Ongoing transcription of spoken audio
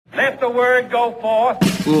let the word go forth.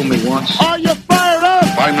 Fool me once. Are you fired up?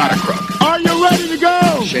 I'm not a crook. Are you ready to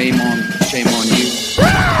go? Shame on you.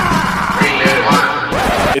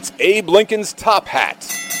 It's Abe Lincoln's Top Hat,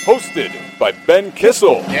 hosted by Ben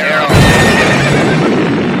Kissel.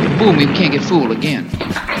 Fool me, we can't get fooled again.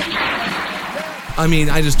 I mean,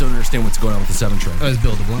 I just don't understand what's going on with the 7 train. Oh, it's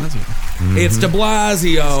Bill de Blasio. Mm-hmm. It's de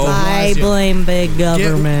Blasio. I blame big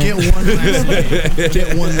government. Get one last name.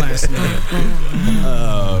 Get one last name.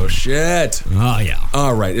 Oh, shit. Oh, yeah.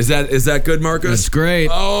 All right. Is that good, Marcus? That's great.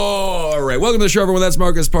 Oh, all right. Welcome to the show, everyone. That's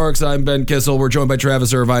Marcus Parks. I'm Ben Kissel. We're joined by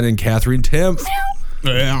Travis Irvine and Catherine Timpf.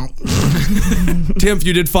 Yeah. Timpf,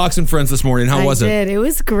 you did Fox and Friends this morning. How was it? I did. It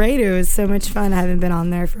was great. It was so much fun. I haven't been on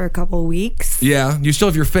there for a couple weeks. Yeah. You still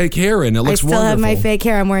have your fake hair and it looks wonderful. I still have my fake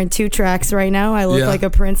hair. I'm wearing 2 tracks right now. I look like a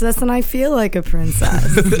princess and I feel like a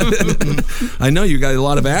princess. I know you got a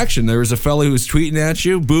lot of action. There was a fella who was tweeting at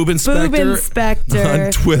you, Boob Inspector. Boob Inspector.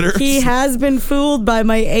 On Twitter. He has been fooled by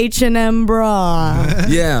my H&M bra.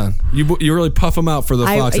 Yeah. You really puff them out for the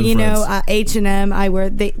Fox and Friends. You know, H&M, I wear,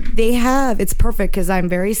 they have, it's perfect because I'm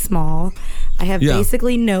very small. I have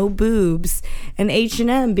basically no boobs. And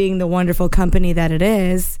H&M, being the wonderful company that it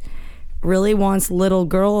is, really wants little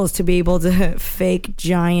girls to be able to fake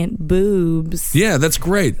giant boobs. Yeah, that's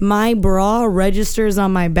great. My bra registers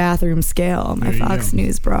on my bathroom scale, my Fox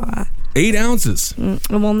News bra. 8 ounces.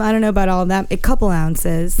 Well, I don't know about all that. A couple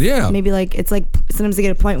ounces. Yeah. Maybe it's like sometimes I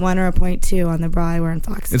get a 0.1 or a 0.2 on the bra I wear in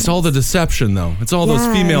Fox. It's all the deception, though. It's all those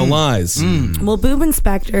female lies. Well, Boob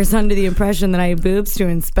Inspector is under the impression that I have boobs to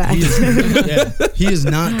inspect. He is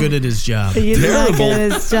not good at his job. He's not good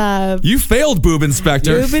at his job. You failed, Boob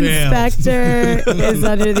Inspector. Boob Inspector is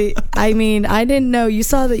under the... I mean, I didn't know. You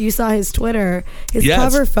saw his Twitter. His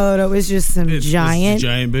cover photo was just some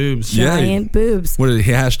giant boobs. Giant boobs. What did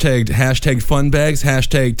he hashtag fun bags,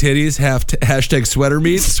 hashtag titties, hashtag sweater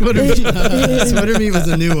meat? Sweater meat was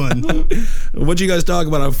a new one. What'd you guys talk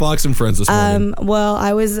about on Fox and Friends this morning? Well,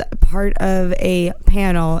 I was part of a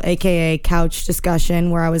panel, aka couch discussion,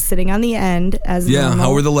 where I was sitting on the end as normal.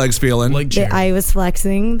 How were the legs feeling? I was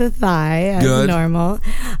flexing the thigh as normal.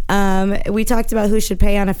 We talked about who should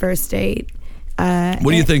pay on a first date. What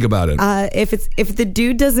do you think about it? If the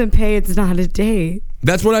dude doesn't pay, it's not a date.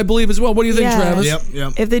 That's what I believe as well. What do you think, Travis?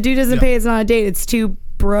 Yep. If the dude doesn't pay, it's not a date. It's 2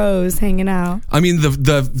 bros hanging out. I mean,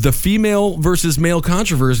 the female versus male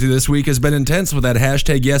controversy this week has been intense with that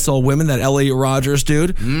hashtag yes all women, that Elliot Rodgers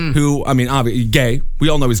dude, who, I mean, obviously gay. We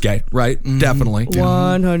all know he's gay, right? Definitely.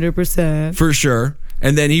 100%. For sure.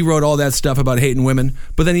 And then he wrote all that stuff about hating women,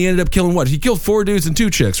 but then he ended up killing what? He killed 4 dudes and 2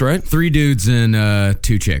 chicks, right? 3 dudes and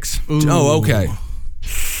 2 chicks. Ooh. Oh, okay.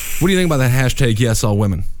 What do you think about that hashtag yes all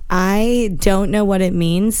women? I don't know what it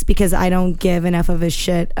means because I don't give enough of a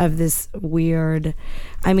shit of this weird...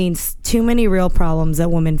 I mean, too many real problems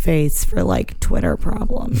that women face for, like, Twitter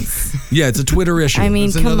problems. Yeah, it's a Twitter issue. I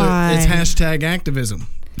mean, come on. It's hashtag activism.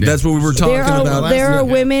 Yeah. That's what we were talking about. There are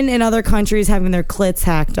women in other countries having their clits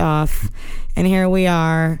hacked off, and here we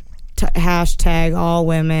are, hashtag all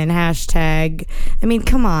women, hashtag... I mean,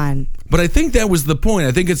 come on. But I think that was the point.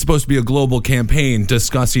 I think it's supposed to be a global campaign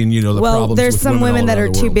discussing, the problems with women. Well, there's some women that are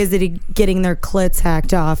too world. busy getting their clits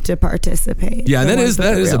hacked off to participate. Yeah, that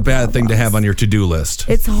is a bad thing to have on your to-do list.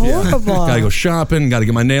 It's horrible. Gotta go shopping, gotta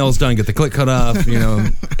get my nails done, get the clit cut off,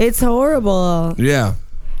 It's horrible. Yeah.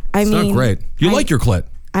 It's not great. You like your clit.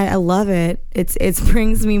 I love it. It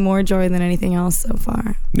brings me more joy than anything else so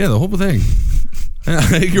far. Yeah, the whole thing.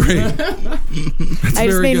 I agree. I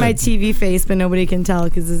just made my TV face, but nobody can tell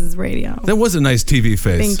because this is radio. That was a nice TV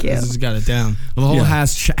face. Thank you. This has got it down. Well, the whole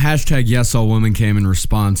hashtag yes all women came in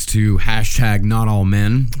response to hashtag not all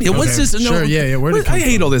men. Yeah, what's this? Sure, where did it come I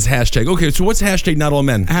hate all this hashtag. Okay, so what's hashtag not all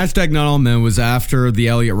men? Hashtag not all men was after the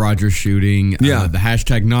Elliot Rodgers shooting. Yeah. The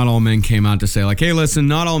hashtag not all men came out to say, like, hey, listen,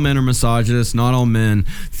 not all men are misogynists. Not all men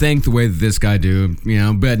think the way that this guy do.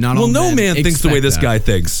 But not all men. Well, no man thinks the way this guy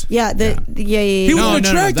thinks. Yeah, He was an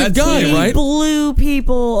attractive guy, right? He blew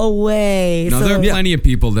people away. No, there are plenty of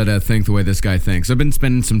people that think the way this guy thinks. I've been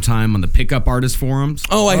spending some time on the pickup artist forums.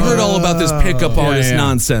 Oh, I heard all about this pickup artist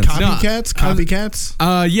nonsense. Copycats?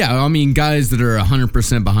 Yeah, I mean, guys that are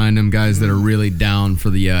 100% behind him, guys that are really down for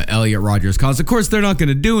the Elliot Rodgers cause. Of course, they're not going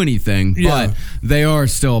to do anything, but they are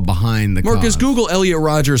still behind the Marcus, cause. Google Elliot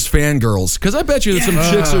Rodgers fangirls, because I bet you that some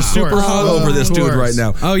chicks are super hot over this dude right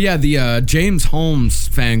now. Oh, yeah, the James Holmes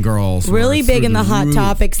fangirls. Really big in the the Hot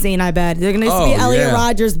Topic scene, I bet. They're going to be Elliot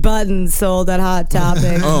Rodgers buttons sold at Hot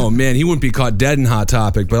Topic. Oh, man, he wouldn't be caught dead in Hot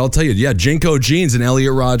Topic. But I'll tell you, Jinko jeans and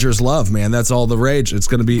Elliot Rodgers love, man. That's all the rage. It's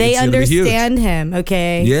going to be They it's gonna be huge. understand him,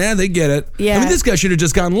 okay? Yeah, they get it. Yeah. I mean, this guy should have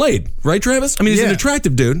just gotten laid. Right, Travis? I mean, he's an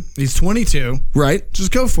attractive dude. He's 22. Right?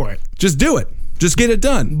 Just go for it. Just do it. Just get it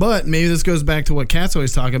done. But maybe this goes back to what Kat's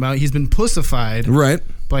always talking about. He's been pussified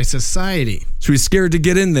by society. So he's scared to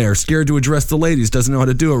get in there, scared to address the ladies, doesn't know how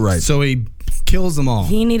to do it right. So he kills them all.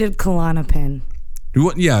 He needed Klonopin.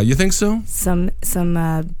 What? Yeah, you think so? Some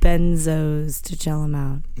benzos to chill him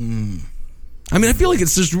out. I mean, I feel like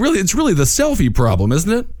it's really the selfie problem,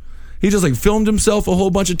 isn't it? He just like filmed himself a whole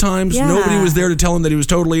bunch of times. Yeah. Nobody was there to tell him that he was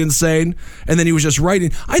totally insane, and then he was just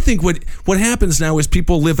writing. I think what happens now is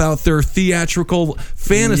people live out their theatrical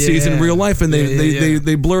fantasies in real life, and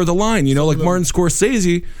they blur the line. You know, like Martin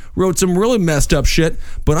Scorsese wrote some really messed up shit,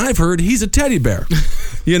 but I've heard he's a teddy bear.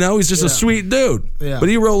 You know, he's just a sweet dude. Yeah. But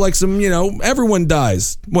he wrote like some, everyone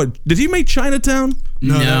dies. What, did he make Chinatown?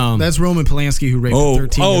 No. That's Roman Polanski who raped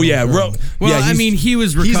 13. Oh, yeah. Well, I mean, he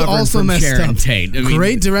was he's recovered also from messed Sharon up. Tate. I mean,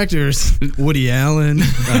 Great directors, Woody Allen.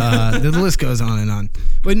 The list goes on and on.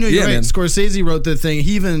 But no, you're right. Man. Scorsese wrote the thing.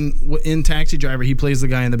 He even in Taxi Driver, he plays the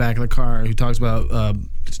guy in the back of the car who talks about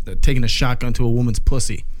taking a shotgun to a woman's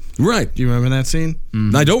pussy. Right. Do you remember that scene?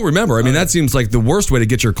 I don't remember. I mean, that seems like the worst way to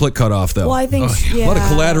get your clit cut off, though. Well, I think A lot of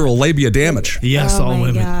collateral labia damage. Yes, all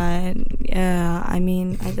women. God. Yeah, I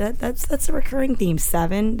mean, that's a recurring theme.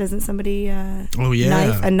 Seven, doesn't somebody? Oh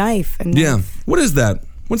yeah, a knife. Yeah. What is that?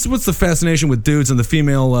 What's the fascination with dudes and the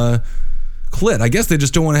female clit? I guess they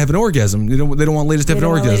just don't want to have an orgasm. They don't want ladies to have an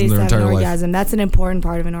orgasm their entire life. That's an important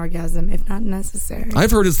part of an orgasm, if not necessary.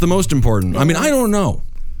 I've heard it's the most important. I mean, I don't know.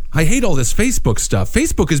 I hate all this Facebook stuff.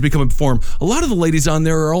 Facebook has become a forum. A lot of the ladies on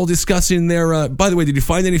there are all discussing their... by the way, did you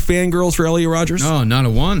find any fangirls for Elliot Rodgers? No, not a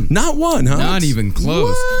one. Not one, huh? Not even close.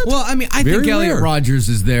 What? Well, I mean, I Very think Elliot rare. Rodgers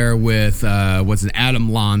is there with,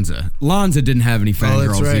 Adam Lanza. Lanza didn't have any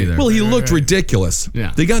fangirls right. either. Well, he looked ridiculous.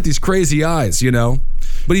 Yeah. They got these crazy eyes,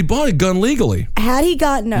 But he bought a gun legally. Had he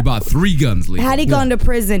gotten... He bought 3 guns legally. Had he gone to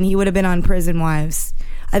prison, he would have been on Prison Wives.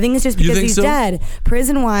 I think it's just because he's dead.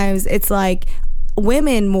 Prison Wives, it's like...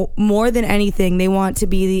 Women, more than anything, they want to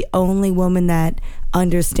be the only woman that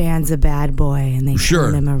understands a bad boy, and they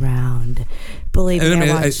turn him around. Believe me,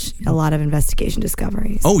 I watch a lot of investigation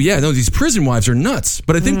discoveries. Oh, yeah. No, these prison wives are nuts.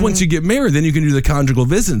 But I think once you get married, then you can do the conjugal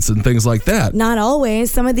visits and things like that. Not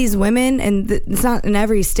always. Some of these women, and it's not in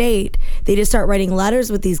every state, they just start writing letters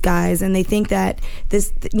with these guys, and they think that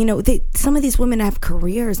some of these women have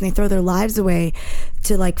careers, and they throw their lives away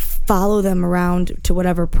to like follow them around to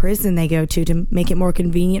whatever prison they go to make it more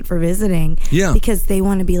convenient for visiting. Yeah. Because they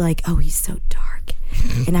want to be like, oh, he's so dark,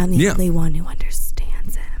 and I'm the only one who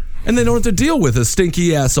understands him. And they don't have to deal with a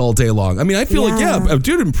stinky ass all day long. I mean, I feel like, a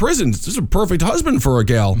dude in prison is just a perfect husband for a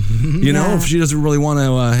gal. You know, if she doesn't really want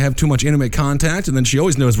to have too much intimate contact, and then she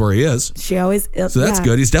always knows where he is. She always... So that's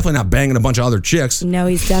good. He's definitely not banging a bunch of other chicks. No,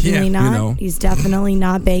 he's definitely not. He's definitely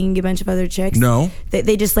not banging a bunch of other chicks. No.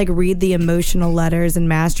 They just like read the emotional letters and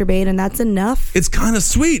masturbate, and that's enough. It's kind of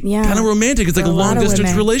sweet. Yeah. Kind of romantic. It's like a long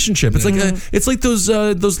distance relationship. It's like it's like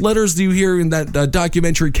those letters that you hear in that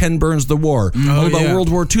documentary Ken Burns the War all about World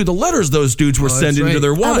War II. The letters those dudes were sending to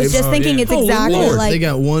their wives. I was just thinking it's exactly like... They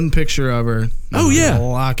got one picture of her. Oh, yeah.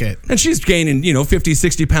 Locket. And she's gaining, 50,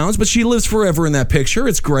 60 pounds, but she lives forever in that picture.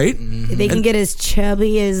 It's great. They can get as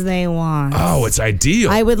chubby as they want. Oh, it's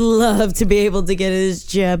ideal. I would love to be able to get as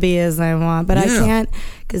chubby as I want, but I can't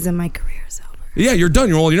because then my career's over. Yeah, you're done.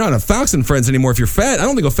 You're not on Fox and Friends anymore if you're fat. I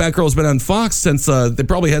don't think a fat girl's been on Fox since they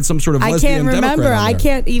probably had some sort of lesbian I can't remember. Democrat on there. I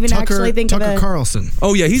can't even actually think of it. Tucker Carlson.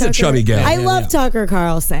 Oh, yeah, he's a chubby guy. I love Tucker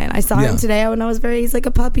Carlson. I saw him today when I was he's like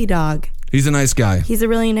a puppy dog. He's a nice guy. He's a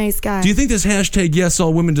really nice guy. Do you think this hashtag yes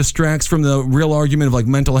all women distracts from the real argument of like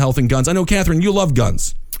mental health and guns? I know, Catherine, you love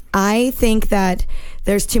guns. I think that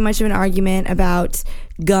there's too much of an argument about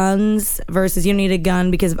guns versus you don't need a gun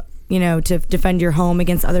because, to defend your home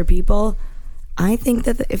against other people. I think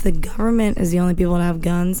that if the government is the only people that have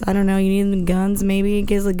guns, I don't know, you need guns maybe in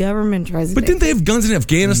case the government tries to. But didn't they have guns in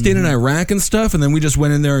Afghanistan and Iraq and stuff, and then we just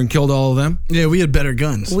went in there and killed all of them? Yeah, we had better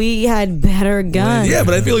guns. We had better guns. Yeah,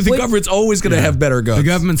 but I feel like the government's always going to have better guns. The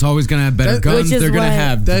government's always going to have better guns. They're going to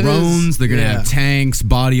have drones. They're going to have tanks,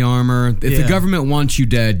 body armor. If the government wants you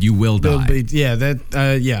dead, you will die.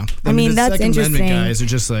 I mean, that's the Second interesting. Amendment guys are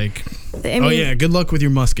just like... I mean, Oh yeah, good luck with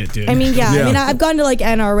your musket, dude. I mean, Yeah. I mean, I've gone to like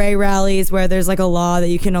NRA rallies where there's like a law that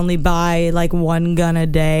you can only buy like one gun a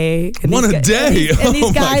day. And One these a guys- day? And these Oh,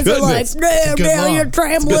 my guys are like, goodness. damn, good law. you're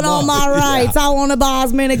trampling on my rights. I want to buy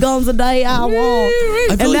as many guns a day I want. I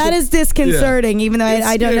And feel like that it- is disconcerting, even though It's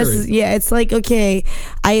I don't scary. necessarily, it's like, okay,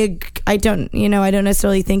 I don't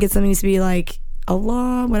necessarily think it's something to be like a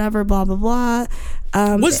law, whatever, blah, blah, blah.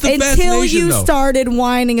 What's the until fascination, you though? started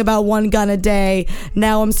whining about one gun a day,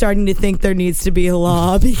 now I'm starting to think there needs to be a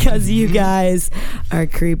law because you guys are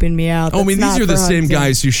creeping me out. Oh, I mean, That's these not are the for same hunting.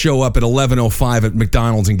 guys who show up at 11:05 at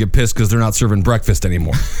McDonald's and get pissed because they're not serving breakfast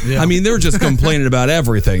anymore. I mean, they're just complaining about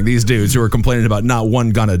everything. These dudes who are complaining about not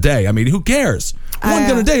one gun a day. I mean, who cares? One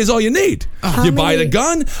gun a day is all you need. You buy the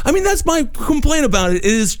gun. I mean, that's my complaint about it.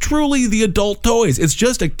 It is truly the adult toys. It's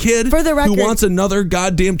just a kid For the record- who wants another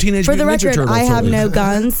goddamn Teenage For the Mutant Ninja record, Turtle I have toy. no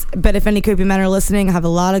guns, but if any creepy men are listening, I have a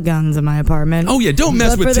lot of guns in my apartment. Oh yeah, don't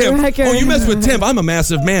mess But with for the Tim. record- Oh, you mess with Tim. I'm a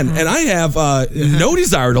massive man, and I have no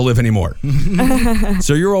desire to live anymore.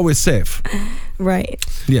 So you're always safe. Right.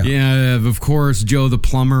 Yeah. Yeah, of course, Joe the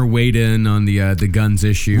plumber weighed in on the guns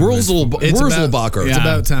issue. Wurzelbacher. It's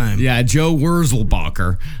about time. Yeah, Joe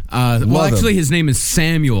Wurzelbacher. Well, Love actually, him. his name is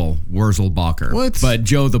Samuel Wurzelbacher. What? But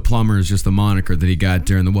Joe the plumber is just the moniker that he got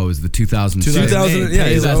during the 2006. 2000, yeah,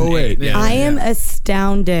 he's 08. Yeah, I am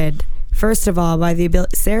astounded. First of all, by the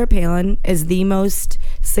ability, Sarah Palin is the most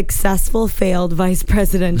successful failed vice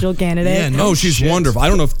presidential candidate. Yeah, no Oh, she's shit. wonderful. I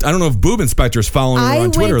don't know if Boob Inspector's following her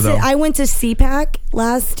on Twitter though. I went to CPAC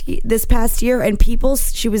this past year, and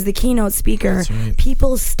she was the keynote speaker. That's right.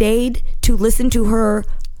 People stayed to listen to her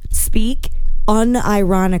speak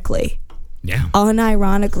unironically. Yeah.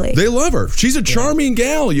 Unironically. They love her. She's a charming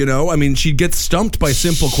gal, you know. I mean, she gets stumped by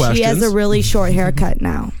simple questions. She has a really short haircut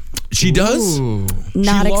now. She does?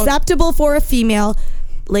 Not She lo- acceptable for a female.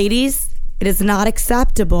 Ladies, it is not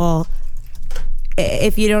acceptable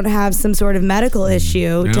if you don't have some sort of medical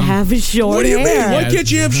issue to have short What do you hair. mean? Why can't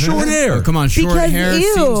you have short hair? Oh, come on, short Because hair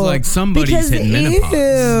ew. seems like somebody's hitting menopause.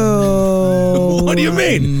 Ew. What do you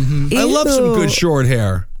mean? I love some Ew. good short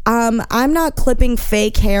hair. I'm not clipping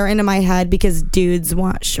fake hair into my head because dudes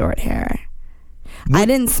want short hair. I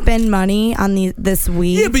didn't spend money on this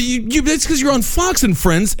week. Yeah, but that's because you're on Fox and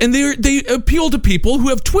Friends, and they appeal to people who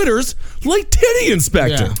have Twitters like Titty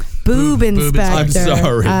Inspector. Yeah. Boob inspector. I'm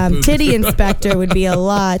sorry. Titty inspector would be a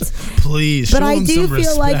lot. Please, But show I him do some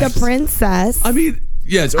feel like a respect. princess. I mean,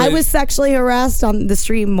 yes. I was sexually harassed on the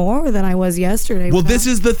street more than I was yesterday. Well, this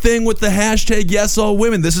is the thing with the hashtag yes all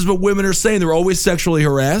women. This is what women are saying. They're always sexually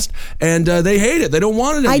harassed, and they hate it. They don't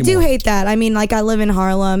want it anymore. I do hate that. I mean, like, I live in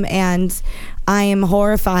Harlem, and I am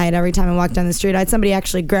horrified every time I walk down the street. I had somebody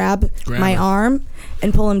actually grab my arm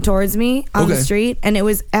and pull him towards me on the street, and it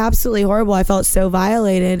was absolutely horrible. I felt so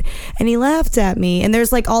violated, and he laughed at me. And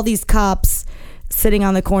there's like all these cops sitting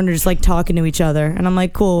on the corner just like talking to each other, and I'm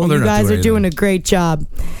like, cool, they're you not guys doing are doing a anything. great job.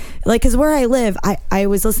 Like, because where I live, I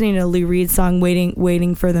was listening to a Lou Reed song,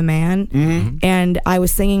 Waiting for the Man, Mm-hmm. and I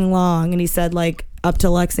was singing along, and he said, like, up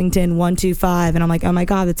to Lexington 125, and I'm like, oh my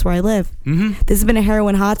god, that's where I live. This has been a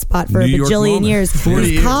heroin hotspot for New a York bajillion moment. years. 40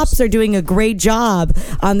 These years. cops are doing a great job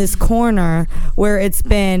on this corner where it's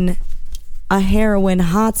been a heroin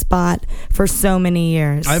hotspot for so many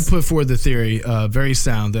years. I've put forward the theory, very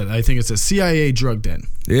sound, that I think it's a CIA drug den.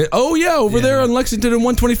 Yeah. Oh yeah, over there on Lexington and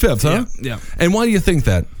 125th, huh? Yeah. And why do you think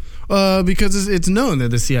that? Because it's known that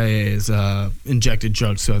the CIA has injected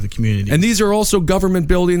drugs to other communities. And these are also government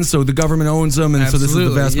buildings, so the government owns them, and so this is the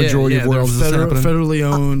vast majority of where all this is happening. Federally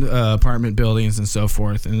owned apartment buildings and so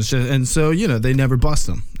forth, and it's just, and so they never bust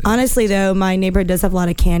them. Honestly, though, my neighborhood does have a lot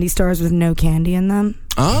of candy stores with no candy in them.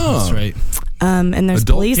 Oh, That's right. And there's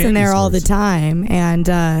Adult police in candy there all the stores. time, and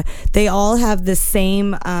they all have the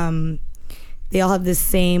same.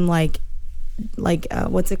 Like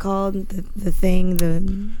what's it called? The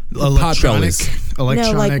thing, Electronic, bellies.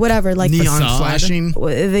 no, like whatever, like neon facade? flashing.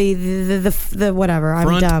 the whatever. I'm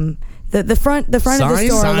Front? dumb. The front of the Sign?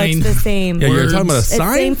 store Sign. looks the same. Yeah, you're Words. talking about a It's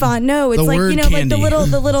sign. same font. No, it's The like word like candy. the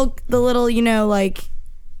little like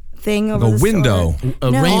thing over A the window. store.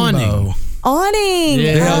 A No. rainbow. Awning.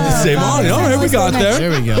 Yeah. They have the same God, awning. Oh, here we got there. There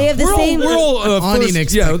we go. They have the same. We're all Awning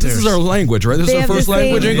first, yeah, this is inspectors. our language, right? This is They our have the first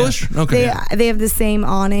language, same- English? Okay. They have the same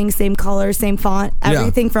awning, same color, same font,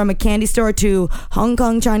 everything from a candy store to Hong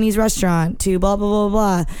Kong Chinese restaurant to blah blah blah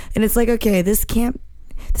blah. And it's like, okay, this can't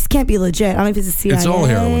be legit. I don't know if it's a CIA. It's all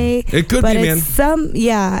heroin. It could but be, it's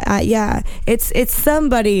man. It's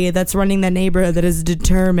somebody that's running the neighborhood that is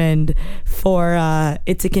determined for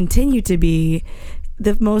it to continue to be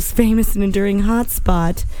the most famous and enduring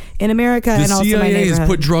hotspot in America The and also my CIA neighborhood. has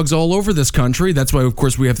put drugs all over this country. That's why, of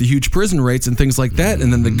course, we have the huge prison rates and things like that.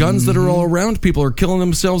 And then the guns that are all around, people are killing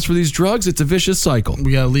themselves for these drugs. It's a vicious cycle.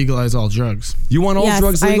 We gotta legalize all drugs. You want all Yes,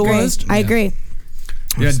 drugs legalized? I agree.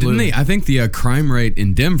 Yeah, Absolutely. didn't they? I think the crime rate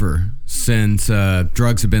in Denver, since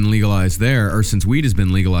drugs have been legalized there, or since weed has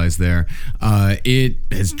been legalized there, it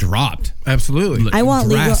has dropped. Absolutely. I want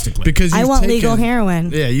legal drastically. Because I you've want taken- legal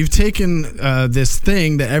heroin. Yeah, you've taken this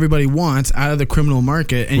thing that everybody wants out of the criminal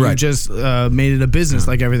market, and Right. you've just made it a business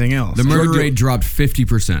like everything else. The murder Drug rate dropped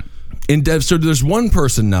 50%. So there's one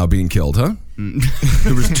person now being killed, huh?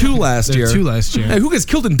 There was two last There year. were two last year. Hey, who gets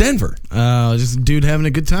killed in Denver? Just a dude having a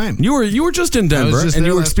good time. You were just in Denver just and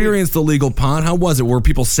there you last experienced the legal pot. How was it? Were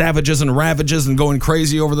people savages and ravages and going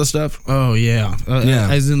crazy over the stuff? Oh yeah, Yeah.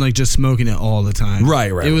 as in like just smoking it all the time.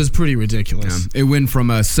 Right. It was pretty ridiculous. It went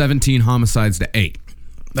from 17 homicides to 8.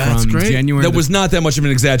 That's From great. January That to- was not that much of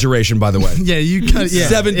an exaggeration, by the way. Yeah, you cut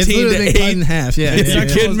 17 it's literally to been cut 8. in half. Yeah, You yeah,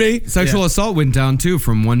 kidding me? Sexual assault went down too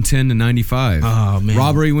from 110 to 95. Oh, man.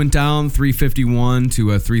 Robbery went down 351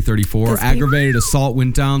 to 334. 'Cause Aggravated assault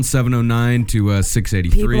went down 709 to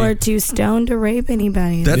 683. People are too stoned to rape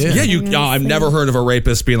anybody. That's Yeah. I've never heard of a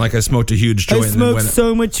rapist being like, I smoked a huge joint. I and then smoked went,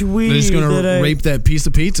 so much weed. They're just that gonna I- rape that piece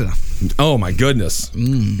of pizza. oh my goodness.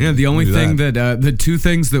 Yeah, the only Look at thing that the two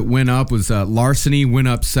things that went up was larceny went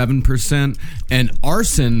up 7% and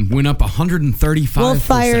arson went up 135%. Well,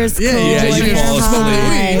 fire's cool. Yeah, yeah, when you you're fall asleep.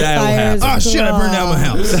 high. That'll Fire's happen. Oh shit! I burned down my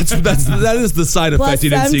cool. house. That is the side Plus, effect you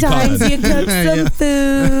didn't see sometimes coming. you cook some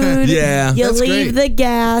food. Yeah. You That's leave great. the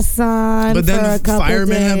gas on But for a then couple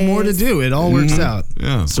firemen days. have more to do. It all works out.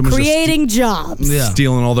 Yeah. Someone's just Creating jobs. Yeah.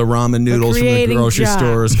 stealing all the ramen noodles from the creating grocery jobs.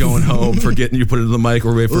 stores, going home, forgetting you put it in the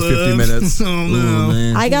microwave for 50 minutes. Oh, no. Ooh,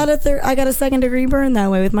 man. I got a second degree burn that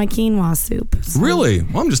way with my quinoa soup. So, Really?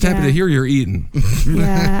 Well, I'm just happy Yeah. to hear you're eating.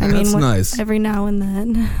 Yeah, I mean, That's nice. every now and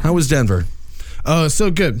then. How was Denver? Oh, so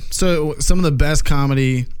good. So some of the best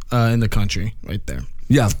comedy in the country, right there.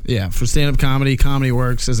 Yeah. Yeah, for stand-up comedy, Comedy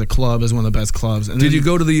Works as a club is one of the best clubs. And Did then- you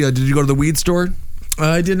go to the weed store?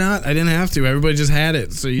 I did not. I didn't have to. Everybody just had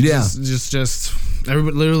it. So you Yeah. just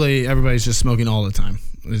everybody, literally everybody's just smoking all the time.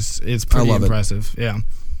 It's pretty love it. impressive. Yeah.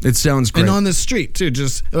 It sounds great. And on the street too.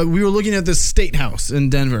 Just we were looking at this state house in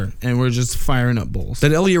Denver, and we're just firing up bowls.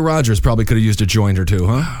 that Elliot Rogers probably could have used a joint or two,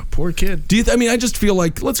 huh? Poor kid. Do you? I mean, I just feel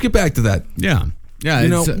like let's get back to that. Yeah. Yeah. You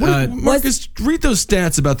know, it's, Marcus, read those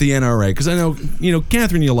stats about the NRA because I know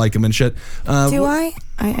Catherine, you like them and shit. Do I?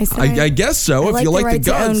 I said I guess so. I If like you the like right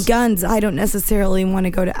the to own guns, guns. I don't necessarily want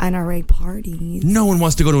to go to NRA parties. no one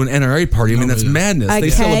wants to go to an NRA party. I mean, that's madness. A They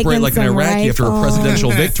keg celebrate and like an some Iraqi after a rifles.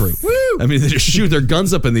 presidential victory. I mean, they just shoot their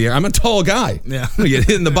guns up in the air. I'm a tall guy. Yeah. I get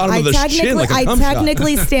hit in the bottom of the chin like a I cum shot.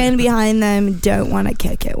 technically stand behind them. Don't want to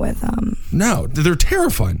kick it with them. No, they're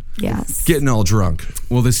terrifying. Yes. Getting all drunk.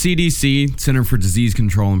 Well, the CDC, Center for Disease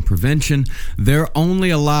Control and Prevention, they're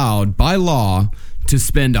only allowed by law to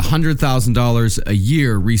spend $100,000 a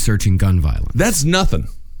year researching gun violence. That's nothing.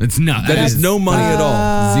 It's not. That is no money at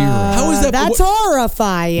all. zero. How is that? That's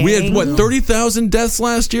horrifying. We had, 30,000 deaths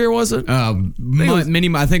last year, was it? Many,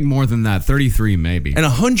 I think more than that. 33 maybe. And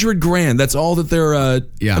 $100,000. That's all that they're.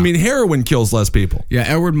 Yeah. I mean, heroin kills less people. Yeah,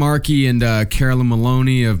 Edward Markey and Carolyn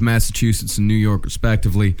Maloney of Massachusetts and New York,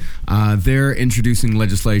 respectively, they're introducing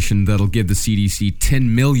legislation that'll give the CDC $10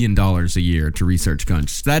 million a year to research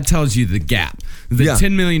guns. That tells you the gap. The Yeah.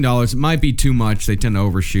 $10 million, it might be too much. They tend to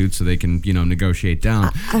overshoot so they can, negotiate down.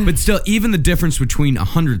 But still, even the difference between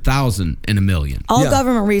 100,000 and $1 million. All Yeah.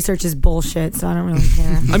 government research is bullshit, so I don't really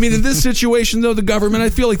care. I mean, in this situation, though, the government, I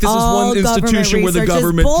feel like this is All one institution where the research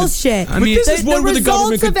government. is bullshit. I mean, this is one where the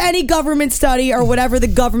government results of could. any government study or whatever the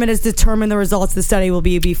government has determined the results of the study will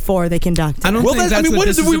be before they conduct it. I don't Well, think I that's mean, what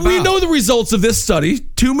this is it? We about. know the results of this study.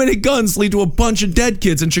 Too many guns lead to a bunch of dead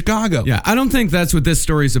kids in Chicago. Yeah, I don't think that's what this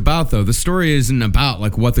story is about, though. The story isn't about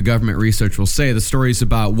like what the government research will say. The story is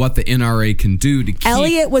about what the NRA can do to keep.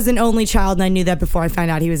 Elliot was an only child, and I knew that before I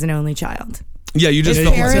found out he was an only child. Yeah, you just His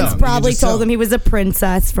felt like parents that. probably You just told tell. him he was a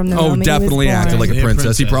princess from the Oh, moment definitely he was acted born. like a Yeah,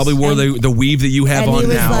 princess. He princess. probably wore the weave that you have and on he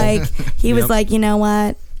was now. like, you know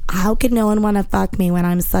what? How could no one want to fuck me when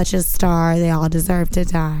I'm such a star? They all deserve to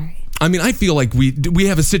die. I mean, I feel like we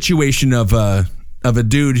have a situation of a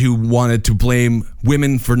dude who wanted to blame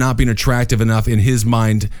women for not being attractive enough in his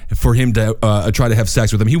mind for him to try to have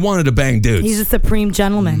sex with them. He wanted to bang dudes. He's a supreme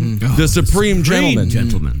gentleman. The supreme gentleman.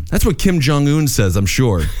 gentleman. That's what Kim Jong-un says, I'm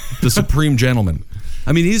sure. The supreme gentleman.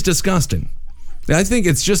 I mean, he's disgusting. I think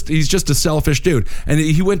he's just a selfish dude. And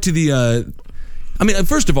he went to the I mean,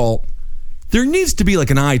 first of all, there needs to be like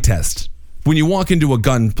an eye test when you walk into a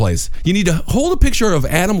gun place. You need to hold a picture of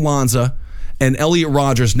Adam Lanza and Elliot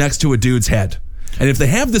Rodgers next to a dude's head. And if they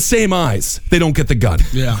have the same eyes, they don't get the gun.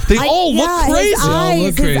 Yeah. They all look crazy.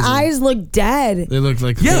 His eyes look dead. They look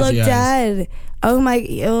like They look crazy eyes. dead. Oh my!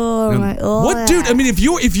 What, dude? I mean, if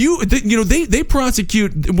you they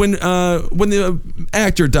prosecute when the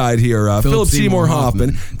actor died here, Philip Seymour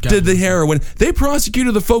Hoffman did the heroin. They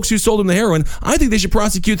prosecuted the folks who sold him the heroin. I think they should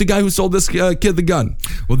prosecute the guy who sold this kid the gun.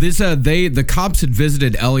 Well, the cops had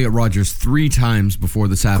visited Elliot Rodgers 3 times before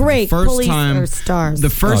this happened. Great, the first police time, are stars. The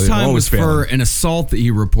first time was failing. for an assault that he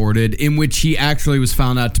reported, in which he actually was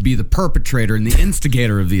found out to be the perpetrator and the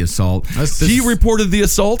instigator of the assault. He reported the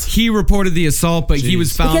assault. He reported the assault, but he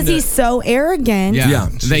was found because he's so arrogant. Yeah,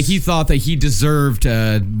 that he thought that he deserved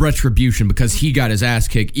retribution because he got his ass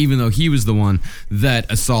kicked, even though he was the one that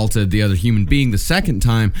assaulted the other human being. The second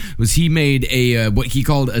time was he made a what he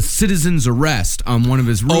called a citizen's arrest on one of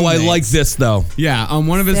his roommates. Oh, I like this though. Yeah, on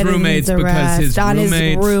one of his Citizen's roommates arrest because his on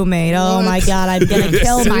roommate. his roommate. Oh my God, I'm gonna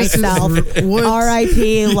kill myself. What?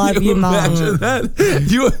 R.I.P. Love you, mom. Imagine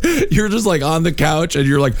that. You're just like on the couch and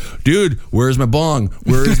you're like, dude, where's my bong?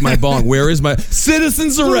 Where is my bong? Where is my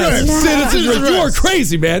citizen's arrest? Citizen's arrest. You are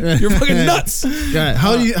crazy, man. You're fucking nuts. God,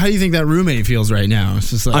 how do you think that roommate feels right now?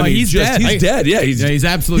 It's just like I mean, he's dead. He's dead. Yeah, he's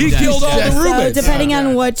absolutely he dead. killed all the So roommates. depending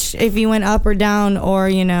on which, if you went up or down, or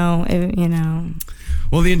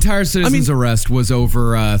Well, the entire citizen's arrest was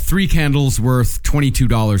over 3 candles worth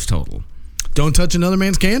 $22 total. don't touch another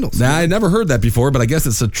man's candles. Nah, I never heard that before, but I guess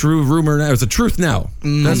it's a true rumor now. It's a truth now.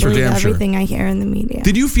 That's I for believe damn sure. everything I hear in the media.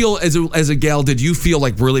 Did you feel as a gal? Did you feel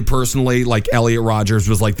like really personally, like Elliot Rodgers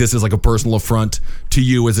was like this is like a personal affront to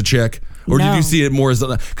you as a chick, or did No. you see it more as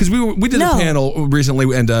because we did No. a panel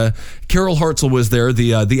recently and Carol Hartzell was there,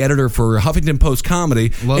 the editor for Huffington Post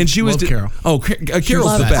Comedy, and she was love Carol. Oh, Carol's the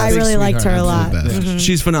Love- best. I really liked her a Sweetheart. lot. Absolute best.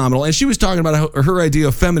 She's phenomenal, and she was talking about how her idea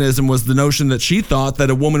of feminism was the notion that she thought that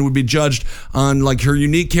a woman would be judged on like her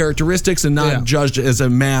unique characteristics and not judged as a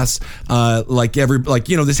mass,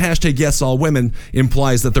 this hashtag yes all women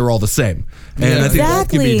implies that they're all the same, and I think that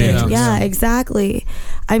could be Exactly. dangerous. Yeah, exactly.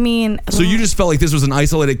 I mean, So you just felt like this was an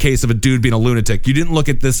isolated case of a dude being a lunatic. You didn't look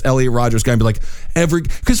at this Elliot Rodgers guy and be like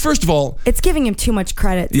because first of all, it's giving him too much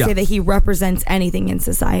credit to Yeah. say that he represents anything in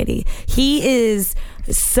society. He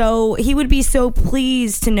would be so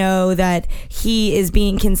pleased to know that he is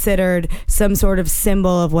being considered some sort of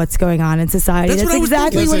symbol of what's going on in society. That's That's what I was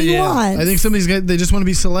exactly thinking. what he wants. I think some of these guys, they just want to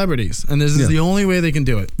be celebrities, and this is the only way they can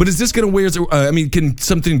do it. but is this going to raise? Can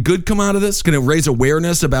something good come out of this? Can it raise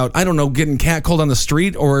awareness about getting catcalled on the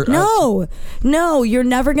street or No, you're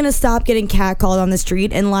never going to stop getting catcalled on the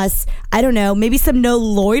street unless, I don't know, maybe some no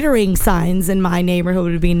loitering signs in my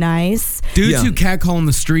neighborhood would be nice. Dudes who catcall on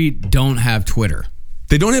the street don't have Twitter.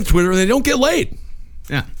 They don't have Twitter and they don't get laid.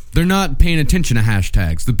 Yeah. They're not paying attention to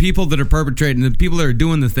hashtags. The people that are perpetrating, the people that are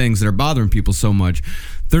doing the things that are bothering people so much,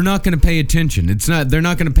 they're not going to pay attention. They're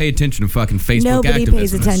not going to pay attention to fucking Facebook Nobody activism.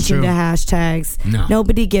 pays attention to hashtags. No.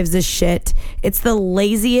 Nobody gives a shit. It's the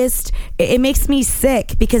laziest. It makes me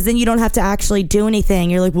sick because then you don't have to actually do anything.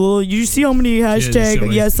 You're like, well, you see how many hashtag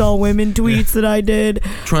silly. yes all women tweets that I did?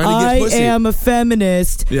 Trying to get I pussy. am a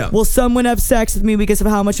feminist. Yeah. Will someone have sex with me because of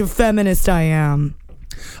how much of a feminist I am?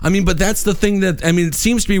 But that's the thing it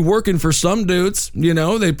seems to be working for some dudes.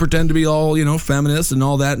 They pretend to be all, feminists and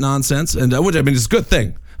all that nonsense. And which, it's a good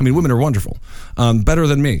thing. Women are wonderful. Better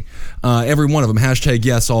than me. Every one of them. Hashtag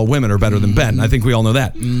yes, all women are better than Ben. I think we all know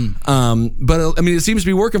that. But it seems to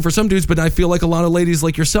be working for some dudes, but I feel like a lot of ladies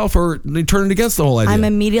like yourself are turning against the whole idea. I'm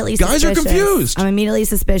immediately Guys suspicious. are confused. I'm immediately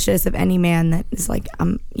suspicious of any man that is like,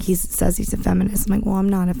 he says he's a feminist. I'm like, well, I'm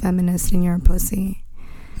not a feminist and you're a pussy.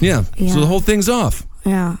 Yeah. Yeah. So the whole thing's off.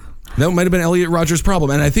 Yeah. That might have been Elliot Rodgers' problem.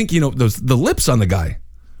 And I think, the lips on the guy.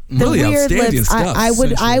 The Really weird outstanding lips. stuff.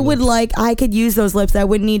 I would like. I could use those lips. I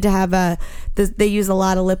wouldn't need to have they use a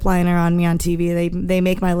lot of lip liner on me on TV. They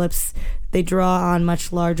make my lips. They draw on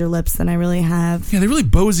much larger lips than I really have. Yeah, they really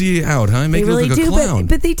bose you out, huh? Make They you really look like do, a clown.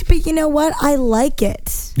 but you know what? I like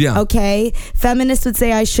it. Yeah. Okay. Feminists would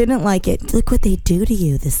say I shouldn't like it. Look what they do to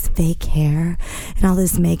you. This fake hair and all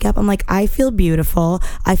this makeup. I'm like, I feel beautiful.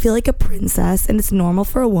 I feel like a princess, and it's normal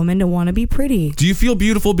for a woman to want to be pretty. Do you feel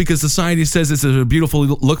beautiful because society says it's a beautiful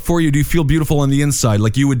look for you? Do you feel beautiful on the inside,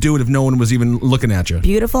 like you would do it if no one was even looking at you?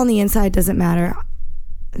 Beautiful on the inside doesn't matter.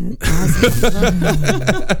 There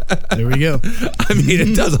we go.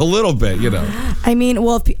 It does a little bit,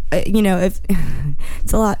 Well, if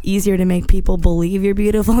it's a lot easier to make people believe you're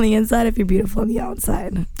beautiful on the inside if you're beautiful on the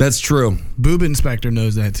outside. That's true. Boob Inspector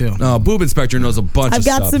knows that too. Oh, Boob Inspector knows a bunch of I've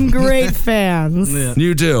stuff. got some great fans. Yeah.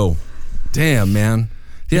 You do. Damn, man.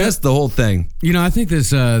 Yeah, that's the whole thing. I think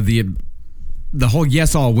this the whole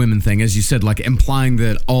yes all women thing, as you said, like implying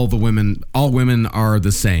that all women are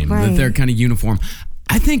the same, that they're kind of uniform.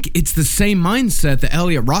 I think it's the same mindset that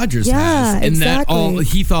Elliot Rodgers has, in that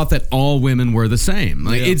he thought that all women were the same.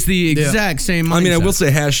 Like it's the exact same mindset. I mean, I will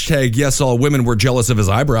say hashtag yes, all women were jealous of his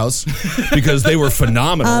eyebrows because they were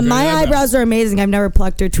phenomenal. My eyebrows are amazing. I've never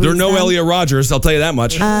plucked or tweezed They're no them. Elliot Rodgers, I'll tell you that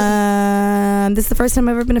much. This is the first time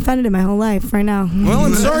I've ever been offended in my whole life. Right now. Well,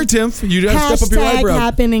 I'm sorry, Tim. You got to step up your eyebrow.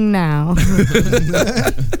 Happening now.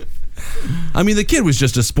 I mean, the kid was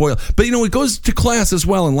just a spoil. But, you know, it goes to class as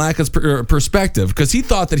well and lack of perspective because he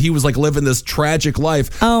thought that he was like living this tragic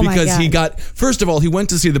life because he got, first of all, he went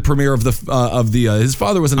to see the premiere of his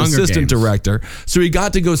father was an assistant director. So he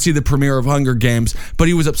got to go see the premiere of Hunger Games, but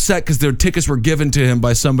he was upset because their tickets were given to him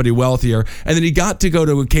by somebody wealthier. And then he got to go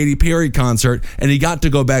to a Katy Perry concert and he got to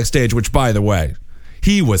go backstage, which, by the way,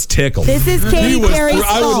 he was tickled. This is Katy Perry's fault.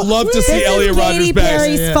 I would love to see Elliot Rodgers back. Katy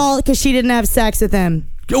Perry's fault because she didn't have sex with him.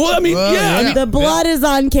 Well, I mean, the blood is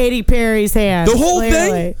on Katy Perry's hands. The whole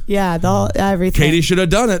thing? Yeah, everything. Katy should have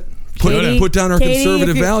done it. Put down her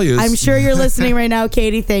conservative values. I'm sure you're listening right now,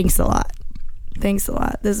 Katy. Thanks a lot. Thanks a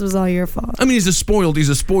lot. This was all your fault. I mean, he's a spoiled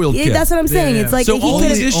kid. That's what I'm saying. It's like so all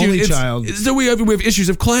these issues. Only child. So we have issues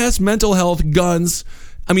of class, mental health, guns.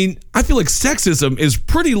 I mean, I feel like sexism is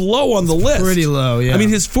pretty low on the list. Pretty low, yeah. I mean,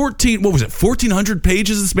 his 1,400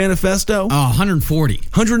 pages, this manifesto? 140.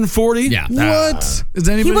 140? Yeah. What?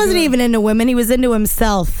 He wasn't even into women. He was into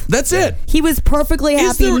himself. That's it. He was perfectly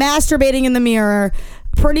happy masturbating in the mirror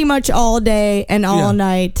pretty much all day and all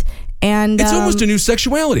night. And it's almost a new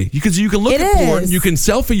sexuality because you can look at porn, you can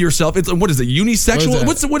selfie yourself. It's what is it? Unisexual?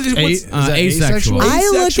 What's asexual? I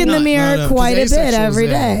look in the mirror quite a bit every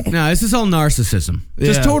day. No, this is all narcissism.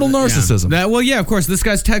 Just total narcissism. Of course, this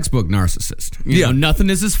guy's textbook narcissist. You know, nothing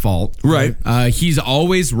is his fault. Right. He's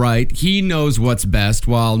always right. He knows what's best,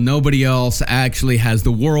 while nobody else actually has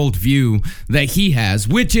the worldview that he has,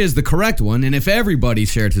 which is the correct one. And if everybody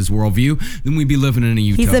shared his worldview, then we'd be living in a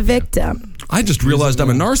utopia. He's a victim. I just realized I'm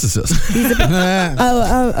a narcissist.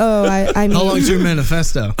 I mean, how long's your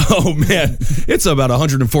manifesto? Oh man, it's about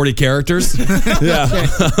 140 characters. Yeah,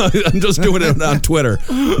 I'm just doing it on Twitter.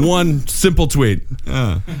 One simple tweet.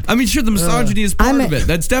 I mean, sure, the misogyny is part of it.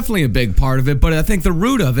 That's definitely a big part of it. But I think the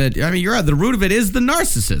root of it. I mean, you're right. The root of it is the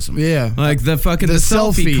narcissism. Yeah, like the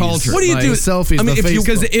selfie culture. What do you do? Selfies. I mean,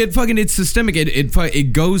 because it's systemic.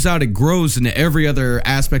 It goes out. It grows into every other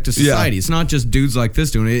aspect of society. It's not just dudes like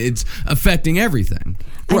this doing it. It's affecting everything.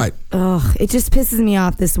 Right. It just pisses me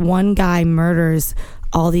off. This one guy murders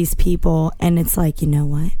all these people, and it's like, you know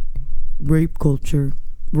what? Rape culture.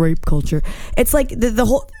 It's like the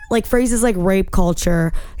whole phrases like rape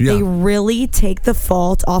culture. Yeah. They really take the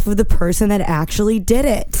fault off of the person that actually did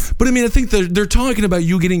it. But I mean, I think they're talking about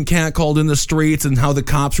you getting catcalled in the streets and how the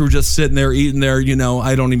cops were just sitting there eating their,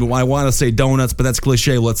 I want to say donuts, but that's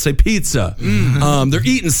cliche. Let's say pizza. They're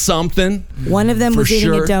eating something. One of them was eating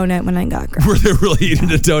a donut when I got grabbed. Were they really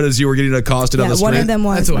eating a donut as you were getting accosted on the street? One of them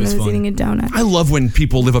was. One of them was eating a donut. I love when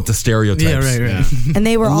people live up to stereotypes. Yeah, right. And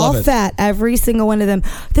they were all fat. Every single one of them.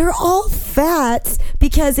 They're all fat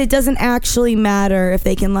because it doesn't actually matter if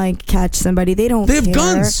they can catch somebody. They have care.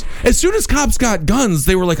 Guns. As soon as cops got guns,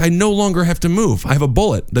 they were like, I no longer have to move. I have a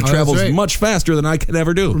bullet that travels much faster than I can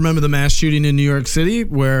ever do. Remember the mass shooting in New York City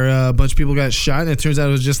where a bunch of people got shot and it turns out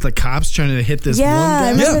it was just the cops trying to hit this one guy?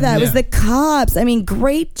 I remember that. It was the cops. I mean,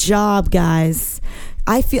 great job, guys.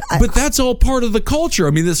 But that's all part of the culture. I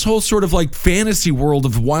mean, this whole sort of fantasy world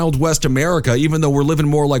of Wild West America, even though we're living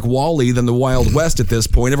more like Wall-E than the Wild West at this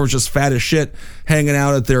point. Everyone's just fat as shit, hanging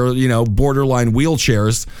out at their, borderline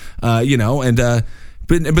wheelchairs,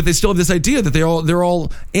 but they still have this idea that they're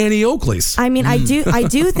all Annie Oakleys. I mean, I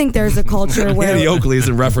do think there's a culture where Annie Oakley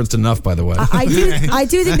isn't referenced enough, by the way. I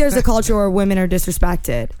do think there's a culture where women are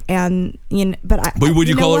disrespected, and but would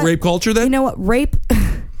you call it rape culture then? You know what, rape.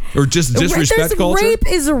 Or just disrespect culture?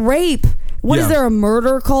 Rape is rape. What is there, a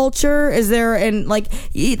murder culture? Is there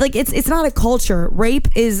it's not a culture. Rape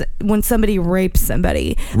is when somebody rapes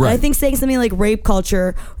somebody. Right. I think saying something like rape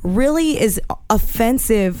culture really is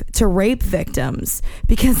offensive to rape victims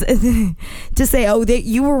because to say,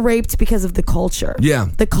 you were raped because of the culture. Yeah.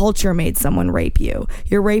 The culture made someone rape you.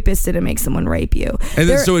 Your rapist didn't make someone rape you. And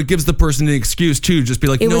then, so it gives the person an excuse too. Just be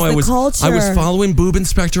like, I was following Boob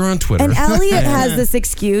Inspector on Twitter. And Elliot has this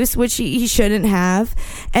excuse, which he shouldn't have.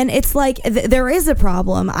 And it's like, there is a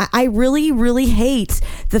problem. I really, really hate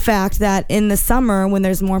the fact that in the summer when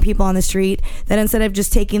there's more people on the street, that instead of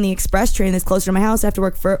just taking the express train that's closer to my house, I have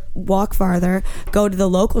to walk farther, go to the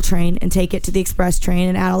local train and take it to the express train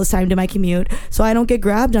and add all this time to my commute so I don't get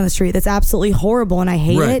grabbed on the street. That's absolutely horrible and I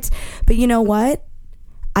hate it. But you know what?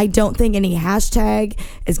 I don't think any hashtag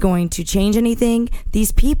is going to change anything.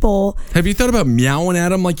 These people. Have you thought about meowing at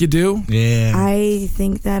them like you do? Yeah. I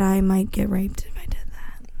think that I might get raped if I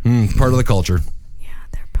did that. Part of the culture. Yeah,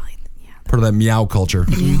 they're probably Part of that meow culture.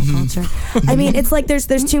 meow culture. I mean, it's like there's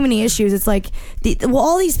too many issues. It's like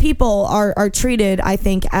all these people are treated. I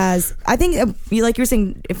think like you were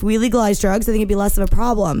saying, if we legalize drugs, I think it'd be less of a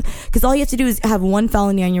problem because all you have to do is have one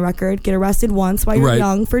felony on your record, get arrested once while you're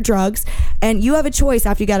young for drugs, and you have a choice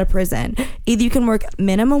after you get out of prison. Either you can work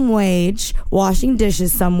minimum wage washing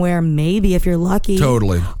dishes somewhere, maybe if you're lucky,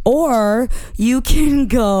 Totally. or you can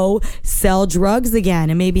go sell drugs again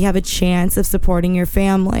and maybe have a chance of supporting your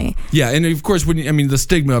family. Yeah, and of course, the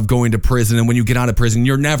stigma of going to prison, and when you get out of prison,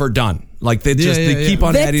 you're never done. Like they keep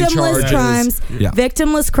on adding charges.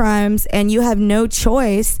 Victimless crimes, and you have no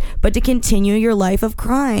choice but to continue your life of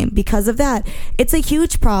crime because of that. It's a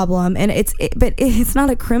huge problem, and but it's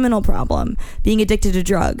not a criminal problem. Being addicted to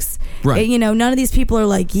drugs, right? None of these people are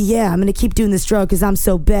like, yeah, I'm going to keep doing this drug because I'm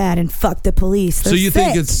so bad and fuck the police. They're so you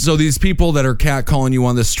sick. think so? These people that are catcalling you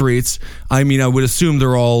on the streets, I would assume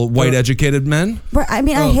they're all white educated men. I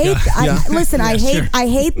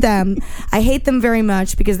hate them. I hate them very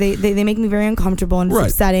much because they make me very uncomfortable and it's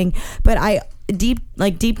upsetting. But deep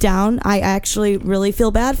down, I actually really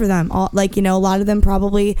feel bad for them. A lot of them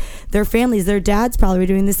probably, their families, their dads probably were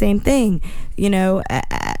doing the same thing.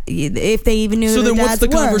 If they even knew. So then,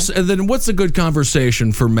 what's a good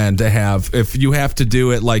conversation for men to have if you have to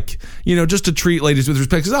do it just to treat ladies with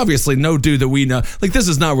respect? Because obviously, no dude that we know, this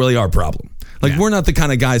is not really our problem. We're not the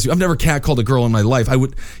kind of guys who I've never catcalled a girl in my life. I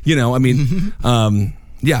would, yeah,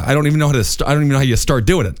 I don't even know how to. I don't even know how you start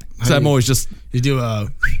doing it. So I'm always just you do a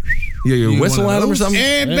you whistle at them or something.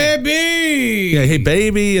 Hey baby. Yeah, hey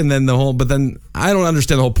baby, and then But then I don't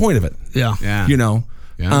understand the whole point of it. Yeah. Yeah. You know.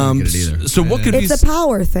 Yeah, I don't get it either. So what could it's a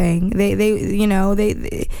power thing. They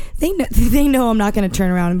know I'm not going to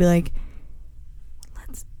turn around and be like,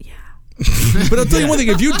 But I'll tell you one thing: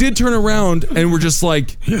 if you did turn around and were just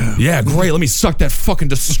like, "Yeah, great, let me suck that fucking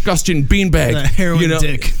disgusting beanbag," that heroin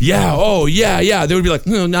dick. Yeah, oh yeah, they would be like,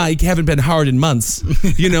 "No, you haven't been hard in months."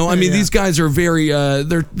 These guys are very,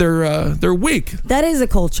 they're weak. That is a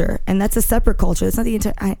culture, and that's a separate culture. It's not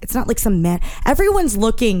it's not like some man. Everyone's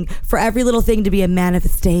looking for every little thing to be a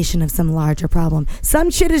manifestation of some larger problem.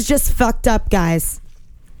 Some shit is just fucked up, guys.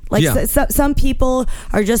 Some people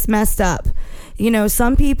are just messed up.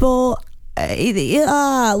 Some people.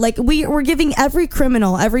 We're giving every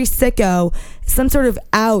criminal, every sicko, some sort of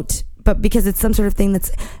out, but because it's some sort of thing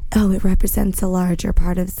that's it represents a larger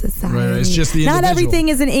part of society. Right, it's just the not individual. everything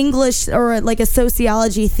is an English or a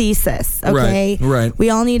sociology thesis. Okay, right. We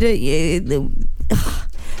all need to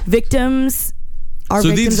victims. Are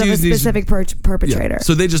victims of a specific perpetrator. Yeah.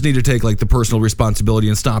 So they just need to take the personal responsibility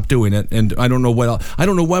and stop doing it. And I don't know what else. I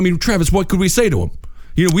don't know. Travis, what could we say to him?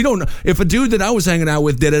 We don't. If a dude that I was hanging out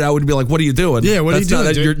with did it, I would be like, "What are you doing? Yeah, what are you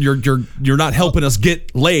doing? Dude? You're not helping us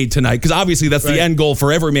get laid tonight because obviously that's the end goal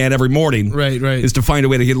for every man every morning. Right. Is to find a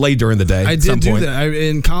way to get laid during the day. I did do that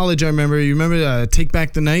in college. I remember. You remember Take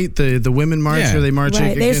Back the Night, the women march where they march.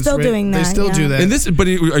 Right. They're still doing that. They still do that. And but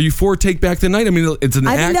are you for Take Back the Night? It's an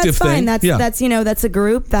active thing. That's fine. That's a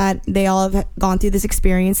group that they all have gone through this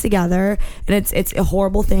experience together, and it's a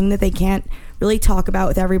horrible thing that they can't really talk about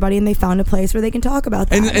with everybody, and they found a place where they can talk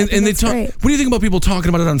about that. And they talk. Great. What do you think about people talking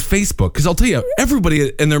about it on Facebook? Because I'll tell you,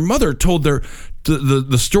 everybody and their mother told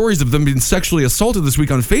the stories of them being sexually assaulted this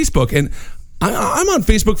week on Facebook, and I'm on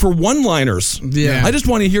Facebook for one-liners. Yeah, I just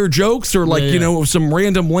want to hear jokes or some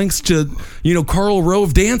random links to Karl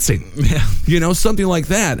Rove dancing. Yeah, something like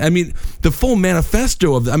that. The full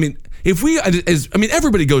manifesto of.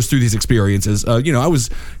 Everybody goes through these experiences. I was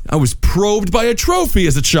probed by a trophy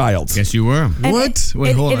as a child. Yes, you were. What?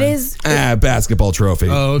 Wait, hold on. It is basketball trophy.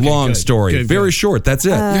 Oh, okay, long story. Good, very short. That's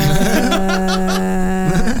it.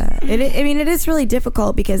 It is really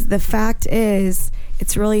difficult because the fact is,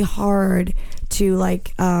 it's really hard to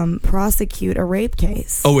prosecute a rape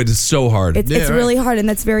case. Oh, it is so hard. It's really hard, and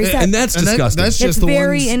that's very sad. And that's disgusting. That's just it's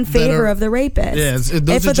very in favor of the rapist. Yeah,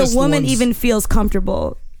 if the woman even feels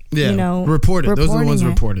comfortable. Reported. Those are the ones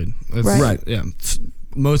reported. Right. Yeah.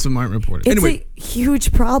 Most of them aren't reported. It's a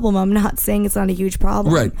huge problem. I'm not saying it's not a huge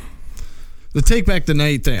problem. Right. The Take Back the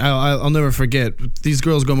Night thing, I'll never forget. These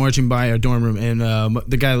girls go marching by our dorm room, and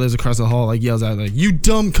the guy that lives across the hall yells out "You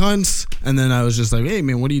dumb cunts!" And then I was just like, "Hey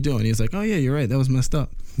man, what are you doing?" He's like, "Oh yeah, you're right. That was messed up."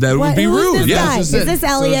 That would be rude. Yeah. Is this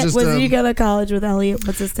Elliot? Did you go to college with Elliot?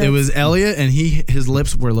 What's his name? It was Elliot, and his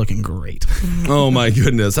lips were looking great. Oh my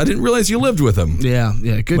goodness! I didn't realize you lived with him. Yeah,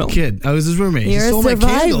 good kid. I was his roommate. You're he stole a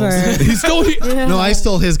survivor. my candles. He stole. No, I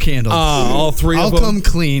stole his candles. All three of them. I'll come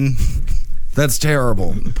clean. That's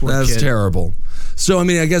terrible. That's kid. terrible. So, I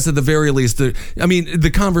mean, I guess at the very least,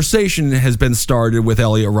 the conversation has been started with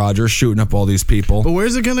Elliot Rodgers shooting up all these people. But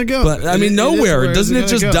where's it going to go? But, I mean, nowhere. Doesn't it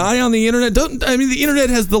just die on the internet? The internet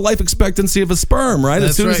has the life expectancy of a sperm, right?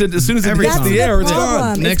 That's as soon as it Every hits time. the air, it's That's the gone.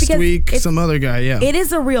 problem. Next week, some other guy, It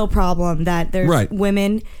is a real problem that there's Right.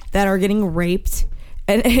 women that are getting raped.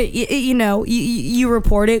 And, you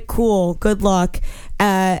report it, cool, good luck.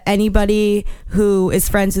 Anybody who is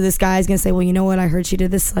friends with this guy is going to say, well, you know what? I heard she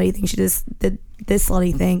did this slutty thing. She just did this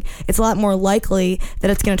slutty thing. It's a lot more likely that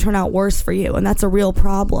it's going to turn out worse for you. And that's a real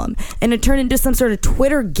problem. And to turn into some sort of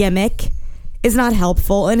Twitter gimmick is not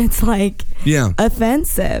helpful. And it's like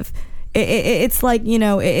offensive. It's like,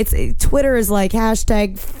 Twitter is like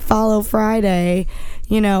hashtag follow Friday,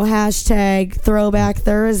 hashtag throwback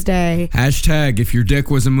Thursday. Hashtag if your dick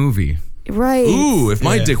was a movie. Right. Ooh, if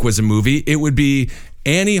my dick was a movie, it would be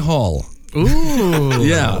Annie Hall. Ooh.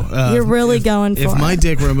 Yeah. You're really going for If my it.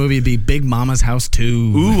 dick were a movie, it'd be Big Mama's House 2.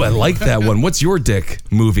 Ooh, I like that one. What's your dick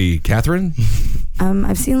movie, Catherine?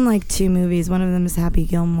 I've seen like 2 movies. One of them is Happy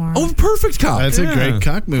Gilmore. Oh, Perfect Cop. That's a great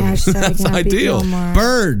cock movie. Hashtag That's Happy ideal. Gilmore.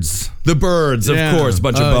 Birds. The Birds, of Yeah. course.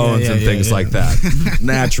 Bunch of Oh, bones yeah, and yeah, things yeah. like that.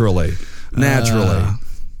 Naturally.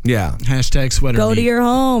 Yeah. Hashtag sweater Go to meat. your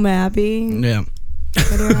home, Happy. Yeah. Go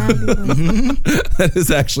to your happy home. That is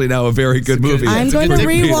actually now a very good movie. I'm It's a going to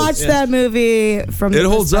great movie. rewatch that movie from It the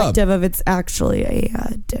holds up. perspective of it's actually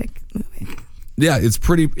a dick movie. Yeah, it's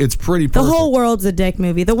pretty perfect. The whole world's a dick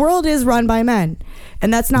movie. The world is run by men.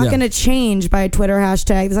 And that's not Yeah. going to change by a Twitter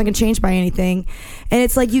hashtag. It's not going to change by anything. And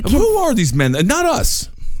it's like you can... Who are these men? Not us.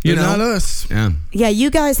 You They're know? not us. Yeah. Yeah, you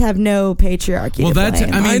guys have no patriarchy Well, to that's.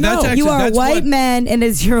 blame. I mean, I know. that's actually. You are that's white what- men, and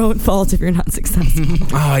it's your own fault if you're not successful.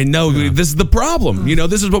 Oh, I know. This is the problem.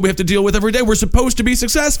 This is what we have to deal with every day. We're supposed to be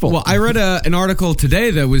successful. Well, I read an article today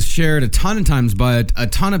that was shared a ton of times by a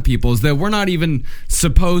ton of people is that we're not even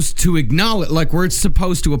supposed to acknowledge, like we're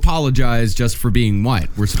supposed to apologize just for being white.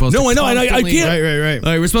 We're supposed to No, I know. I constantly- can't. Right.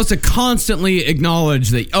 Like, we're supposed to constantly acknowledge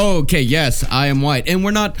that, okay, yes, I am white. And we're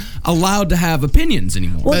not allowed to have opinions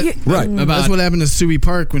anymore. Well, you- Right. About That's what happened to Suey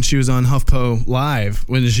Park when she was on HuffPo Live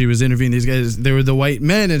when she was interviewing these guys. They were the white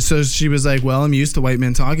men, and so she was like, "Well, I'm used to white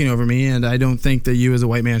men talking over me, and I don't think that you as a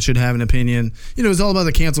white man should have an opinion." It was all about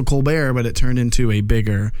the cancel Colbert, but it turned into a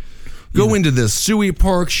bigger. Go into this. Suey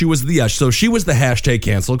Park, she was the hashtag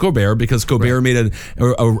cancel Colbert because Colbert made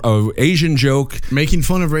a Asian joke Making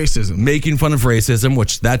fun of racism. making fun of racism,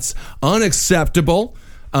 which that's unacceptable.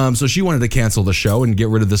 So she wanted to cancel the show and get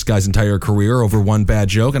rid of this guy's entire career over one bad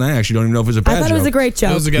joke, and I actually don't even know if it was a bad I joke. thought it was a great That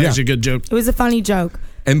joke. was actually a good joke. It was a funny joke.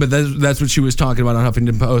 But that's what she was talking about on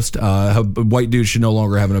Huffington Post. How white dudes should no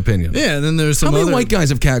longer have an opinion. Yeah, and then there's How some many other white guys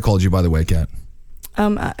have catcalled you, by the way, Kat?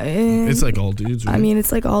 It's like all dudes. Right? I mean,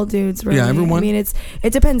 it's like all dudes, really. Yeah, everyone? I mean,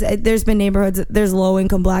 it depends. There's been neighborhoods. There's low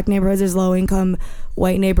income black neighborhoods. There's low income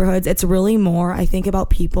white neighborhoods. It's really more, I think, about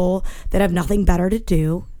people that have nothing better to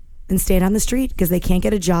do than stand on the street because they can't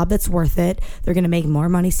get a job that's worth it. They're going to make more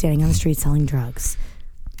money standing on the street selling drugs.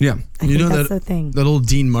 Yeah. I think that's the thing. that old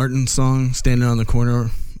Dean Martin song, "Standing on the Corner,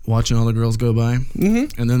 Watching All the Girls Go By," and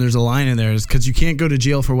then there's a line in there, "Is because you can't go to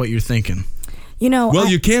jail for what you're thinking." Well,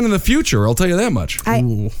 you can in the future. I'll tell you that much.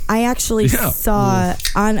 I actually saw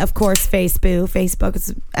on, of course, Facebook.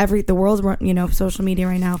 It's the world's social media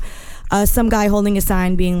right now. Some guy holding a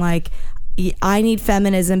sign being like, I need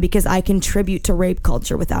feminism because I contribute to rape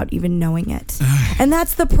culture without even knowing it. And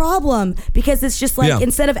that's the problem, because it's just like,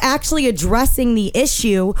 instead of actually addressing the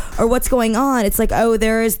issue or what's going on, it's like, oh,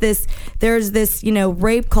 there's this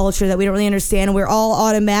rape culture that we don't really understand, and we're all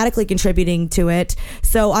automatically contributing to it.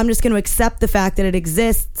 So I'm just going to accept the fact that it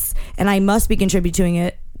exists and I must be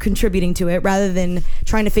contributing to it rather than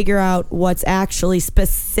trying to figure out what's actually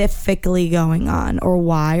specifically going on or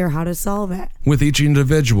why or how to solve it. With each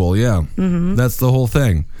individual, yeah. Mm-hmm. That's the whole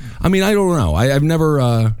thing. I mean, I don't know. I've never...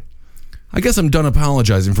 I guess I'm done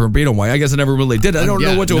apologizing for being white. I guess I never really did. I don't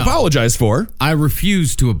know what to apologize for. I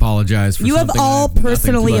refuse to apologize for You have something all I have nothing to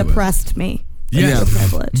personally do with. oppressed me. Yeah. It's a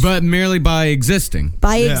privilege. But merely by existing.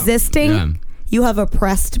 By existing, Yeah. you have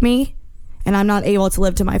oppressed me, and I'm not able to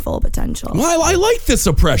live to my full potential. Well, I like this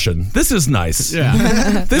oppression. This is nice.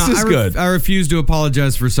 Yeah. This is good. I refuse to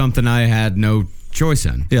apologize for something I had no choice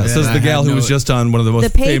in. Yeah, says the gal who was just on one of the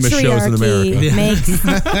most The famous shows in America. patriarchy makes...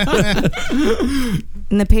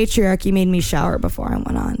 And the patriarchy made me shower before I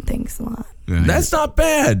went on. Thanks a lot. That's not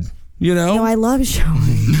bad. No, I love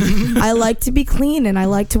showering. I like to be clean, and I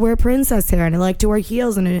like to wear princess hair, and I like to wear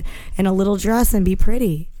heels and a little dress and be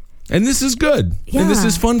pretty. And this is good. Yeah. And this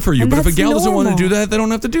is fun for you. And But if a that's gal doesn't want to normal. do that, they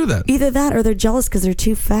don't have to do that. Either that or they're jealous because they're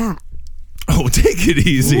too fat. Oh, take it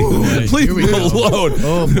easy. Leave me alone.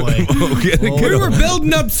 Oh boy. We were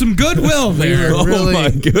building up some goodwill there. Oh my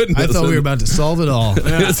goodness. I thought we were about to solve it all.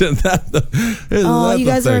 Isn't that the you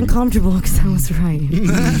guys are uncomfortable because I was right.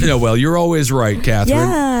 Yeah, well, you're always right, Catherine.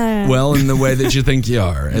 Yeah. Well, in the way that you think you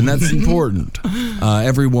are. And that's important.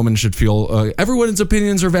 Every woman should feel, everyone's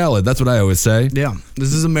opinions are valid. That's what I always say. Yeah.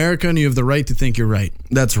 This is America, and you have the right to think you're right.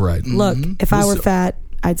 That's right. Look, if I were fat,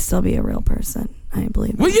 I'd still be a real person. I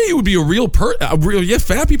believe that. Well, yeah, you would be a real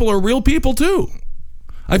fat people are real people, too.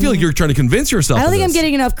 I feel like you're trying to convince yourself I don't of think I'm this.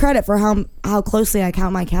 getting enough credit for how closely I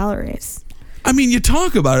count my calories. I mean, you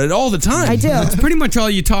talk about it all the time. I do. That's pretty much all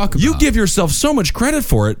you talk about. You give yourself so much credit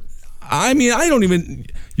for it. I mean, I don't even...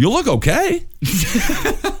 You look okay.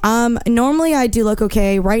 Normally I do look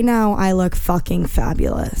okay. Right now I look fucking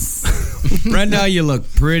fabulous. Right now you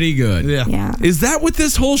look pretty good. Yeah. Is that what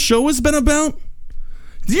this whole show has been about?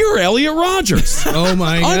 You're Elliot Rogers. Oh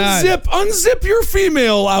my God. Unzip your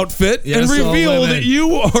female outfit Yes, and all reveal women. that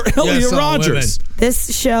you are Elliot Yes, all Rogers. women.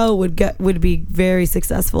 This show would be very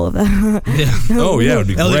successful if that. Oh yeah, it would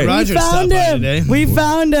be Elliot great. Rogers We found stopped by him. today. We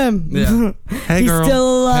found him. Yeah. Hey, He's girl.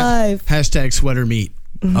 still alive. Hashtag sweater meat.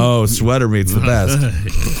 Oh, sweater meat's the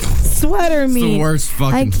best. Sweater meat. the worst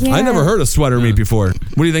fucking- I can't. I never heard of sweater meat before.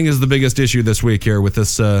 What do you think is the biggest issue this week here with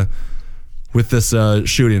this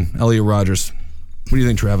shooting, Elliot Rogers? What do you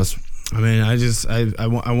think, Travis? I mean, I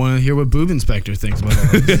want to hear what Boob Inspector thinks about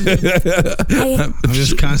all this. I'm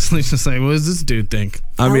just constantly just like, what does this dude think?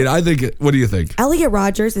 I mean, I think. What do you think? Elliot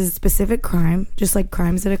Rogers is a specific crime, just like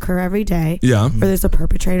crimes that occur every day. Yeah. Where there's a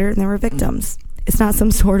perpetrator and there were victims. It's not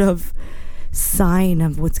some sort of sign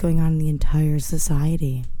of what's going on in the entire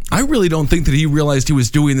society. I really don't think that he realized he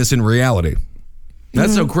was doing this in reality.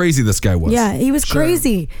 That's how crazy this guy was. Yeah, he was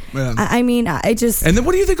crazy. Yeah. I mean, I just. And then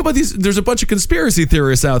what do you think about these? There's a bunch of conspiracy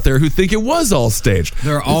theorists out there who think it was all staged.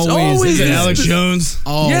 There It's always Is it Yeah. Alex Jones?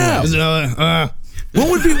 Yeah. Is it What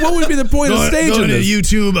would be the point of staging going to this?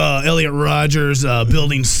 YouTube, Elliot Rogers,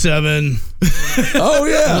 Building 7, Oh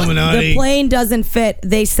yeah. Illuminati. The plane doesn't fit.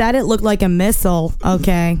 They said it looked like a missile.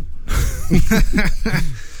 Okay.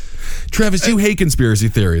 Travis, you hate conspiracy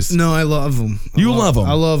theories. No, I love them. You love 'em.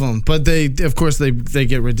 I love them, but of course, they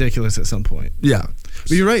get ridiculous at some point. Yeah.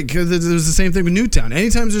 But you're right, because there's the same thing with Newtown.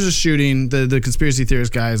 Anytime there's a shooting, the conspiracy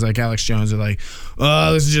theorist guys like Alex Jones are like,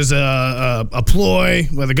 this is just a ploy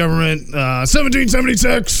by the government,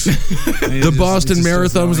 1776. The Boston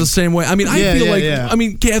Marathon was the same way. I mean, I Yeah, feel yeah, like, yeah. I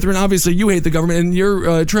mean, Catherine, obviously you hate the government, and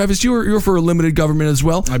you're, Travis, you're for a limited government as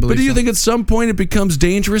well. I believe But do you so. think at some point it becomes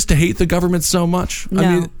dangerous to hate the government so much? I No.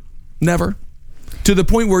 mean, never. To the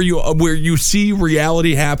point where you see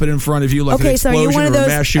reality happen in front of you, like an Okay, so are explosion you one of or a those?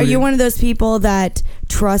 mass Are shooting. you one of those people that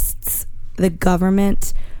trusts the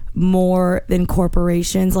government more than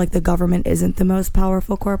corporations? Like the government isn't the most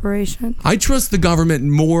powerful corporation. I trust the government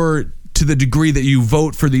more to the degree that you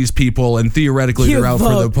vote for these people, and theoretically You they're out for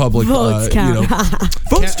the vote. public. Votes count.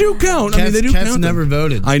 Votes do count. I mean, they do Cats count. never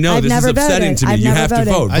voted. I know I've this is never upsetting voted. to me. I've You never have to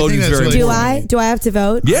voted. vote. I think Voting's that's very really Do important. I? Do I have to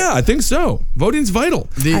vote? Yeah, I think so. Voting's vital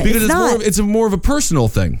because it's not. it's more of a personal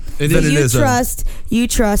thing than it You is. you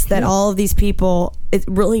trust that all of these people. It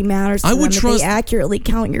really matters to I them would that trust- they accurately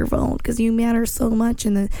count your vote because you matter so much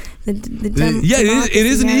in the Yeah, it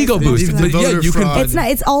is an ego boost, The but yeah, voter you can. fraud. It's not.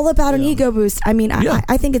 It's all about an ego boost. I mean, Yeah.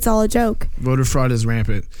 I think it's all a joke. Voter fraud is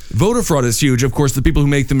rampant. Voter fraud is huge. Of course, the people who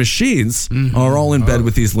make the machines are all in bed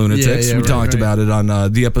with these lunatics. yeah, we right, talked right. about it on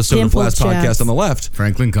the episode Dimple of last chaps. podcast on the left.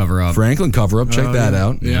 Franklin cover up. Franklin cover up. Check that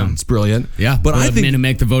out. Yeah. It's brilliant. Yeah, but I the think men who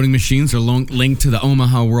make the voting machines are linked to the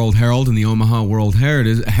Omaha World Herald, and the Omaha World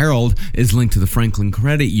Herald is linked to the Franklin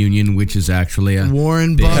Credit Union, which is actually a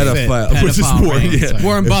Warren big Buffett. pedophile, which is pedophile more. ring. Yeah.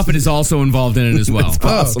 Warren Buffett is also involved in it as well.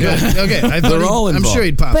 Oh, good. Okay. I thought They're all I'm involved. sure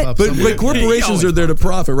he'd pop But- up. But somewhere. corporations are there to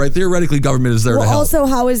profit, right? Theoretically, government is there Well, to help. also,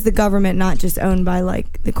 how is the government not just owned by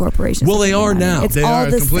like the corporations? Well, that they make are money? now. It's They all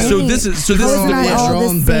are the completely- same. So this is How the not They're all all the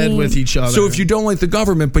in bed same? with each other. So if you don't like the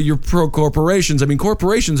government, but you're pro corporations, I mean,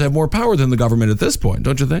 corporations have more power than the government at this point,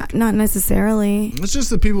 don't you think? Not necessarily. It's just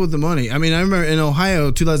the people with the money. I mean, I remember in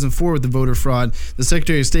Ohio, 2004, with the voter fraud, the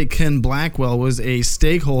Secretary of State, Ken Blackwell, was a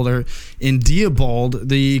stakeholder in Diebold,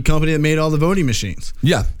 the company that made all the voting machines.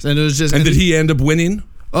 Yeah. And it was just. And did he end up winning?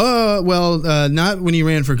 Not when he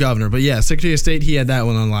ran for governor, but yeah, Secretary of State, he had that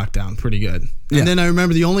one on lockdown pretty good. Yeah. And then I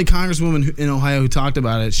remember the only congresswoman in Ohio who talked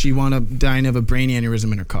about it, she wound up dying of a brain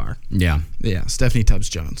aneurysm in her car. Yeah. Yeah, Stephanie Tubbs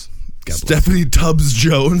Jones. God bless. Stephanie Tubbs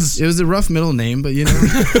Jones. It was a rough middle name, but you know,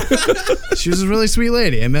 she was a really sweet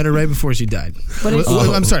lady. I met her right before she died. What is-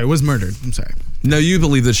 I'm sorry, was murdered. I'm sorry. No, you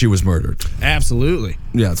believe that she was murdered. Absolutely.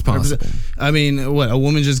 Yeah, it's possible. I mean, what, a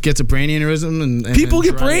woman just gets a brain aneurysm and People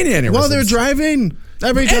get brain aneurysms. While they're driving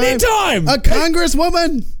every time. Anytime. A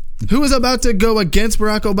congresswoman who was about to go against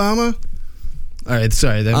Barack Obama. All right,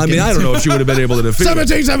 sorry. I mean, I don't know if she would have been able to defeat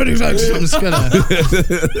 1776. I'm just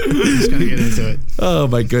gonna get into it. Oh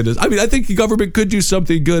my goodness! I mean, I think the government could do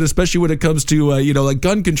something good, especially when it comes to like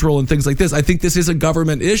gun control and things like this. I think this is a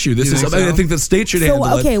government issue. This is. I think the state should handle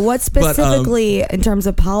it. Okay, what specifically in terms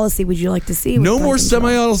of policy would you like to see? No more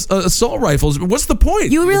semi-assault rifles. What's the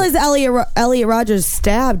point? You realize Elliot Rogers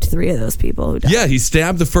stabbed 3 of those people. Who died. Yeah, he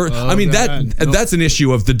stabbed the first. I mean, that's an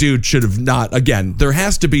issue of the dude should have not. Again, there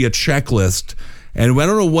has to be a checklist. And I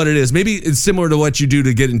don't know what it is. Maybe it's similar to what you do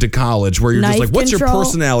to get into college, where you're just like, what's your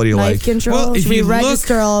personality like? Knife control. Well, if we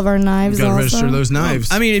register all of our knives also. Register those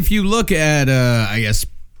knives. I mean, if you look at, I guess,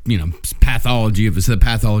 the pathology of a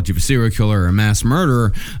serial killer or a mass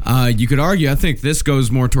murderer, you could argue, I think this goes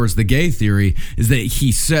more towards the gay theory, is that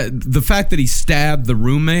he said the fact that he stabbed the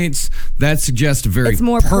roommates, that suggests very it's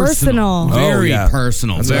more personal. Very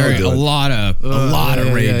personal. That's a lot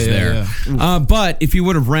of rage there. But if he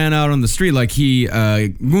would have ran out on the street, like he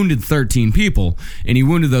wounded 13 people, and he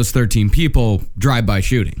wounded those 13 people drive-by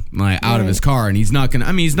shooting, like out of his car, and he's not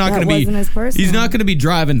gonna be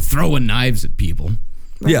driving throwing knives at people.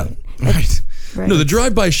 Right. Yeah. Right. No, the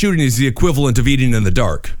drive-by shooting is the equivalent of eating in the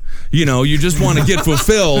dark. You just want to get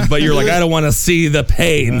fulfilled, but you're like, I don't want to see the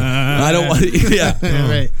pain. I don't want to,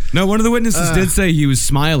 Right. No, one of the witnesses did say he was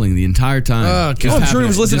smiling the entire time. I'm sure he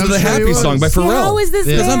was listening to the Happy song by Pharrell. How is this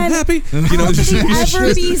man? I'm happy. How can he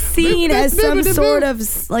ever be seen as some sort of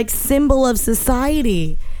symbol of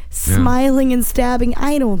society? Smiling and stabbing,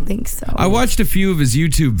 I don't think so. I watched a few of his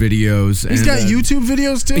YouTube videos. He's got YouTube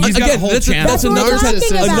videos too. He's got a whole channel. That's another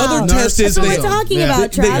test. Another test is what we're talking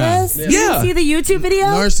about, Travis. You didn't see the YouTube video?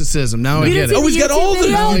 Narcissism. Now I get it. Oh, he's got all the.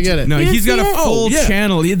 Now I get it. No, he's got a full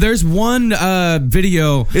channel. There's one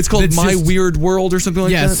video. It's called My Weird World or something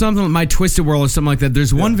like that. Yeah, something like My Twisted World or something like that.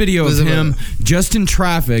 There's one video of him just in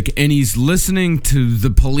traffic, and he's listening to the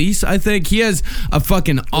Police. I think he has a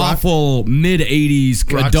fucking awful mid '80s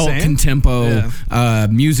adult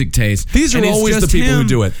contempo music taste. These are always the people who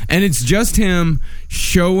do it. And it's just him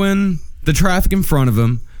showing the traffic in front of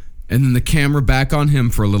him, and then the camera back on him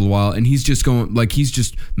for a little while, and he's just going, like, he's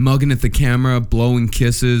just mugging at the camera, blowing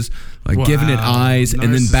kisses, like giving it eyes,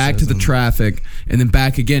 and then back to the traffic, and then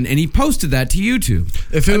back again. And he posted that to YouTube.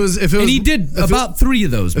 And he did about 3 of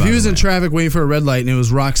those. If he was in traffic waiting for a red light and it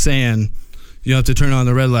was Roxanne, you have to turn on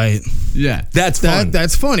the red light. Yeah, that's fun.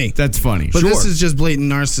 That's funny. That's funny. But this is just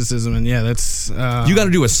blatant narcissism, and that's you got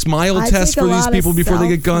to do a smile test for these people before they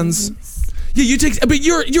get guns. Yeah, you take, but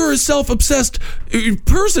you're a self-obsessed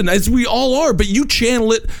person, as we all are. But you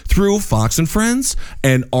channel it through Fox and Friends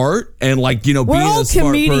and art and we're being all a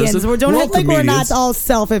smart comedians. person. Don't act like we're not all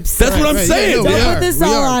self-obsessed. That's what I'm saying. Don't put this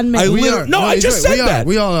all on me. I just said that.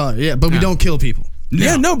 We all are. Yeah, but we don't kill people.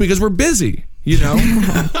 Yeah, no, because we're busy.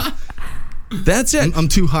 That's it. I'm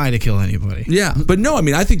too high to kill anybody. Yeah, but no, I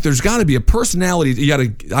mean, I think there's got to be a personality. You got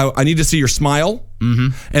to. I need to see your smile,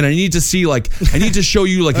 and I need to see I need to show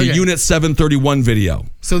you a Unit 731 video.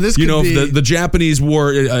 So this could be the Japanese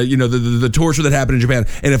war, the torture that happened in Japan.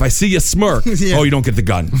 And if I see you smirk, you don't get the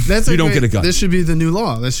gun. You don't get a gun. This should be the new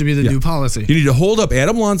law. This should be the new policy. You need to hold up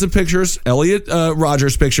Adam Lanza pictures, Elliot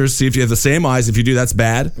Rogers pictures, see if you have the same eyes. If you do, that's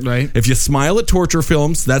bad. Right. If you smile at torture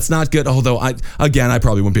films, that's not good. Although I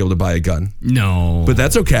probably wouldn't be able to buy a gun. No, but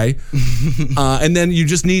that's okay. And then you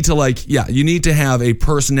just need to you need to have a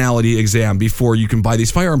personality exam before you can buy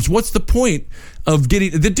these firearms. What's the point of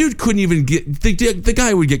getting the dude couldn't even get the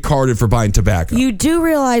guy would get carded for buying tobacco. You do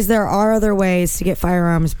realize there are other ways to get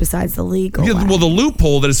firearms besides the legal way. Well, the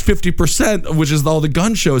loophole that is 50%, which is all the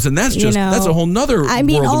gun shows, and that's just that's a whole nother world of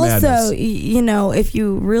madness. Also, if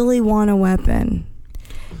you really want a weapon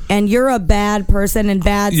and you're a bad person in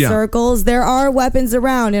bad circles, there are weapons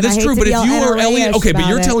around. And that's true, but if you are Elliot, okay, but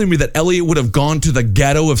you're telling me that Elliot would have gone to the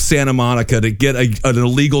ghetto of Santa Monica to get an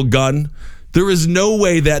illegal gun? There is no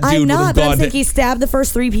way that dude would have gone. I think he stabbed the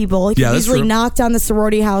first 3 people. He easily knocked on the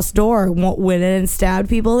sorority house door, went in and stabbed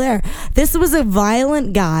people there. This was a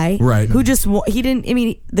violent guy, right? Who just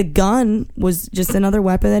the gun was just another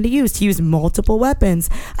weapon that he used. He used multiple weapons.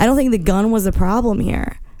 I don't think the gun was a problem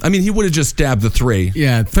here. I mean, he would have just stabbed the 3.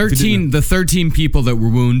 Yeah, 13. The 13 people that were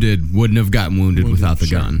wounded wouldn't have gotten wounded without the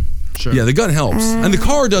gun. Sure. Yeah, the gun helps, and the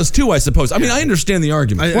car does too, I suppose. I mean, I understand the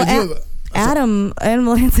argument. Adam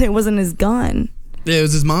Lanza, it wasn't his gun. Yeah, it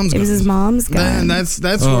was his mom's gun. It was his mom's gun. And that's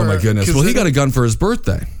oh my goodness. Well, he got a gun for his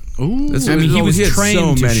birthday. Ooh. I mean, he was had trained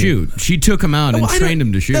so to many. shoot. She took him out and trained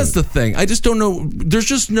him to shoot. That's the thing. I just don't know. There's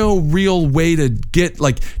just no real way to get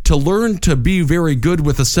to learn to be very good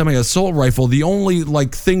with a semi-assault rifle. The only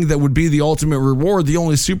thing that would be the ultimate reward, the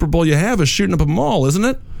only Super Bowl you have, is shooting up a mall, isn't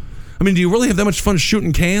it? I mean, do you really have that much fun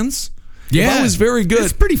shooting cans? Yeah, I was very good.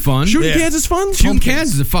 It's pretty fun. Shooting cans is fun. Shooting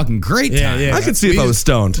cans is a fucking great time. Yeah. I could see if I was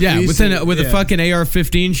stoned. Yeah, with a fucking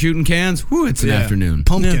AR-15 shooting cans. Whoo, it's an afternoon.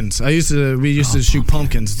 Pumpkins. We used to shoot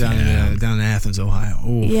pumpkins down in Athens, Ohio.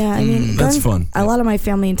 Ooh. Yeah, I mean, that's guns, fun. A lot of my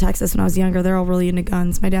family in Texas when I was younger, they're all really into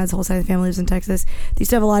guns. My dad's whole side of the family lives in Texas. They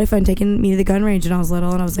used to have a lot of fun taking me to the gun range when I was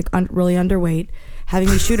little, and I was really underweight, having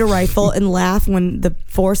me shoot a rifle and laugh when the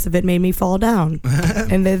force of it made me fall down.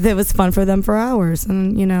 And it was fun for them for hours.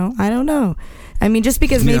 And, I don't know. I mean, just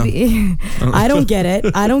because maybe I don't get it.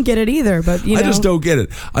 I don't get it either. But I just don't get it.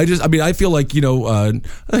 I feel like a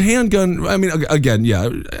handgun. I mean, again,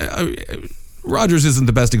 Rogers isn't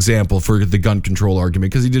the best example for the gun control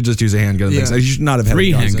argument because he did just use a handgun. And things. He should not have had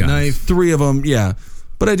 3 handguns. handguns. 3 of them. Yeah.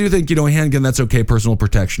 But I do think, a handgun, that's okay, personal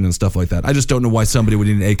protection and stuff like that. I just don't know why somebody would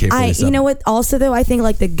need an AK-47. You know what? Also, though, I think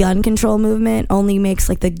the gun control movement only makes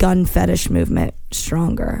the gun fetish movement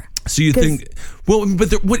stronger. So you think,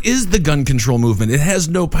 what is the gun control movement? It has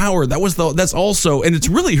no power. That's also, and it's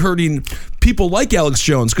really hurting people like Alex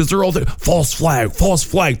Jones because they're all false flag,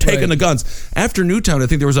 taking the guns. After Newtown, I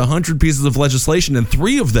think there was 100 pieces of legislation, and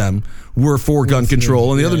 3 of them were for gun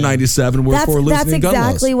control, and the other 97 were for loosening gun laws.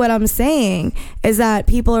 That's exactly what I'm saying. Is that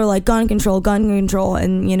people are like gun control,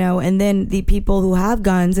 and and then the people who have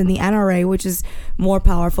guns and the NRA, which is more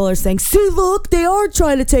powerful, are saying, "See, look, they are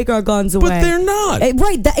trying to take our guns away." But they're not.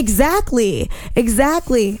 Right? Exactly.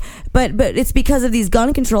 But it's because of these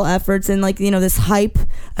gun control efforts and this hype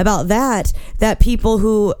about that people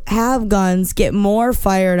who have guns get more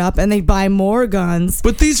fired up and they buy more guns.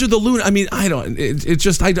 But these are the loon. I mean, I don't. I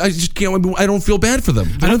just can't. I don't feel bad for them.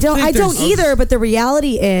 I don't either. But the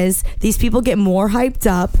reality is, these people get more hyped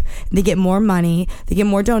up. They get more money. They get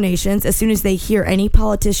more donations as soon as they hear any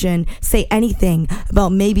politician say anything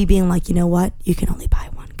about maybe being like, you know what, you can only buy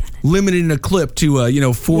one. Limiting a clip to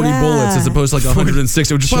 40 bullets as opposed to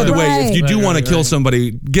 160. Which, by the way, if you do want to kill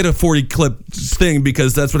somebody, get a 40 clip thing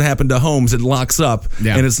because that's what happened to Holmes. It locks up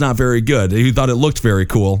and it's not very good. He thought it looked very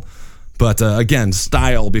cool, but again,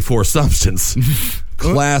 style before substance.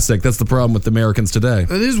 Classic. That's the problem with Americans today.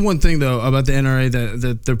 There's one thing though about the NRA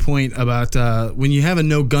that their point about when you have a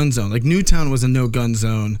no gun zone, like Newtown was a no gun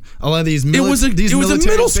zone. A lot of these it was a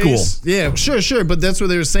middle school. Yeah, sure. But that's what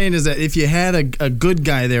they were saying is that if you had a good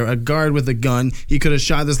guy there, a guard with a gun, he could have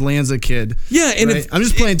shot this Lanza kid. Yeah, and right? I'm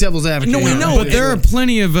just playing devil's advocate. No, I know, but there are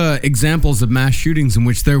plenty of examples of mass shootings in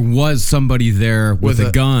which there was somebody there with a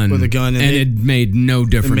gun, and it made no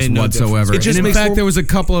difference whatsoever. It just and in fact, there was a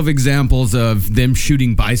couple of examples of them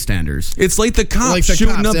shooting bystanders. It's like the cops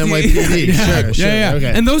shooting up the NYPD. Sure.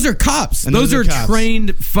 Okay. And those are cops. Those are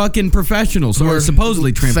trained fucking professionals, or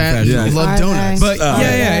supposedly trained professionals. Love donuts. But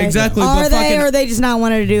exactly. Are they, or they just not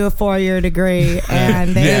wanted to do a 4-year degree?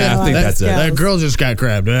 And they I think that's it. That girl just got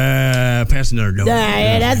grabbed. Passing her donut.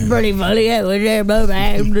 Yeah, that's pretty funny.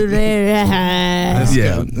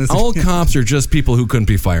 All cops are just people who couldn't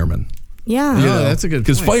be firemen. Yeah. That's a good point.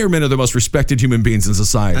 Because firemen are the most respected human beings in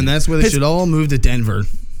society. And that's where they should all move to Denver.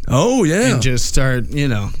 Oh, yeah. And just start,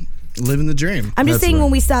 living the dream. I'm just saying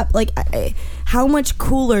when we stop, how much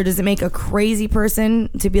cooler does it make a crazy person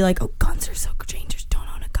to be like, oh, guns are so dangerous, don't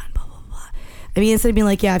own a gun, blah, blah, blah. I mean, instead of being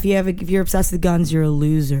like, yeah, if you're obsessed with guns, you're a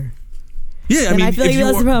loser. Yeah, I feel like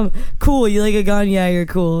that's the problem. Cool, you like a gun? Yeah, you're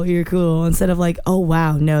cool. You're cool. Instead of like, oh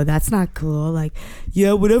wow, no, that's not cool. Like,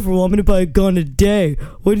 yeah, whatever. Well, I'm gonna buy a gun a day.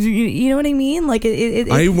 What do you know what I mean? Like,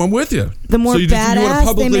 I'm with you. The more you badass want to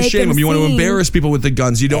publicly they make shame them. You want to seem. embarrass people with the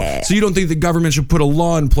guns. You don't. So you don't think the government should put a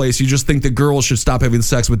law in place. You just think that girls should stop having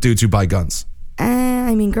sex with dudes who buy guns.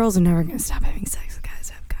 I mean, girls are never gonna stop having sex with guys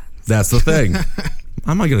who have guns. That's the thing.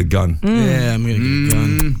 I might get a gun. Yeah, I'm gonna get a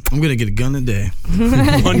gun. I'm gonna get a gun a day.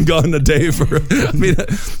 One gun a day for.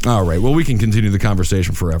 All right. Well, we can continue the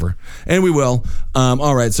conversation forever, and we will.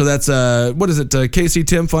 All right. So that's what is it? Casey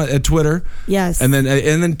Tim at Twitter. Yes. And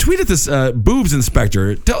then tweet at this boobs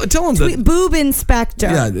inspector. Tell him to boob inspector.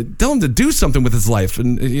 Yeah. Tell him to do something with his life,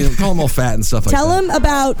 and call him all fat and stuff like that. Tell him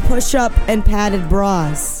about push-up and padded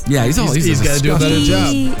bras. Yeah, he's got to do a better job.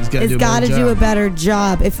 He's got to do a better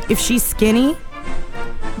job. If she's skinny,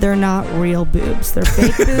 they're not real boobs. They're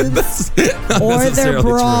fake boobs. Or they're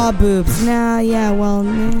bra boobs. Nah.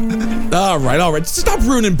 All right. Stop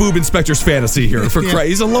ruining Boob Inspector's fantasy here. For Christ.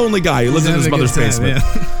 He's a lonely guy who lives in his mother's basement.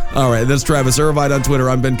 Yeah. All right. That's Travis Irvine on Twitter.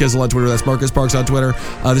 I'm Ben Kissel on Twitter. That's Marcus Parks on Twitter.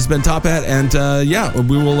 This has been Top Hat. And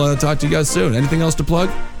we will talk to you guys soon. Anything else to plug?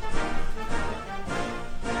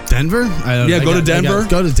 Denver? Go to Denver.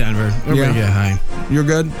 Go to Denver. Everybody get high. You're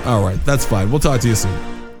good? All right. That's fine. We'll talk to you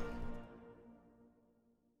soon.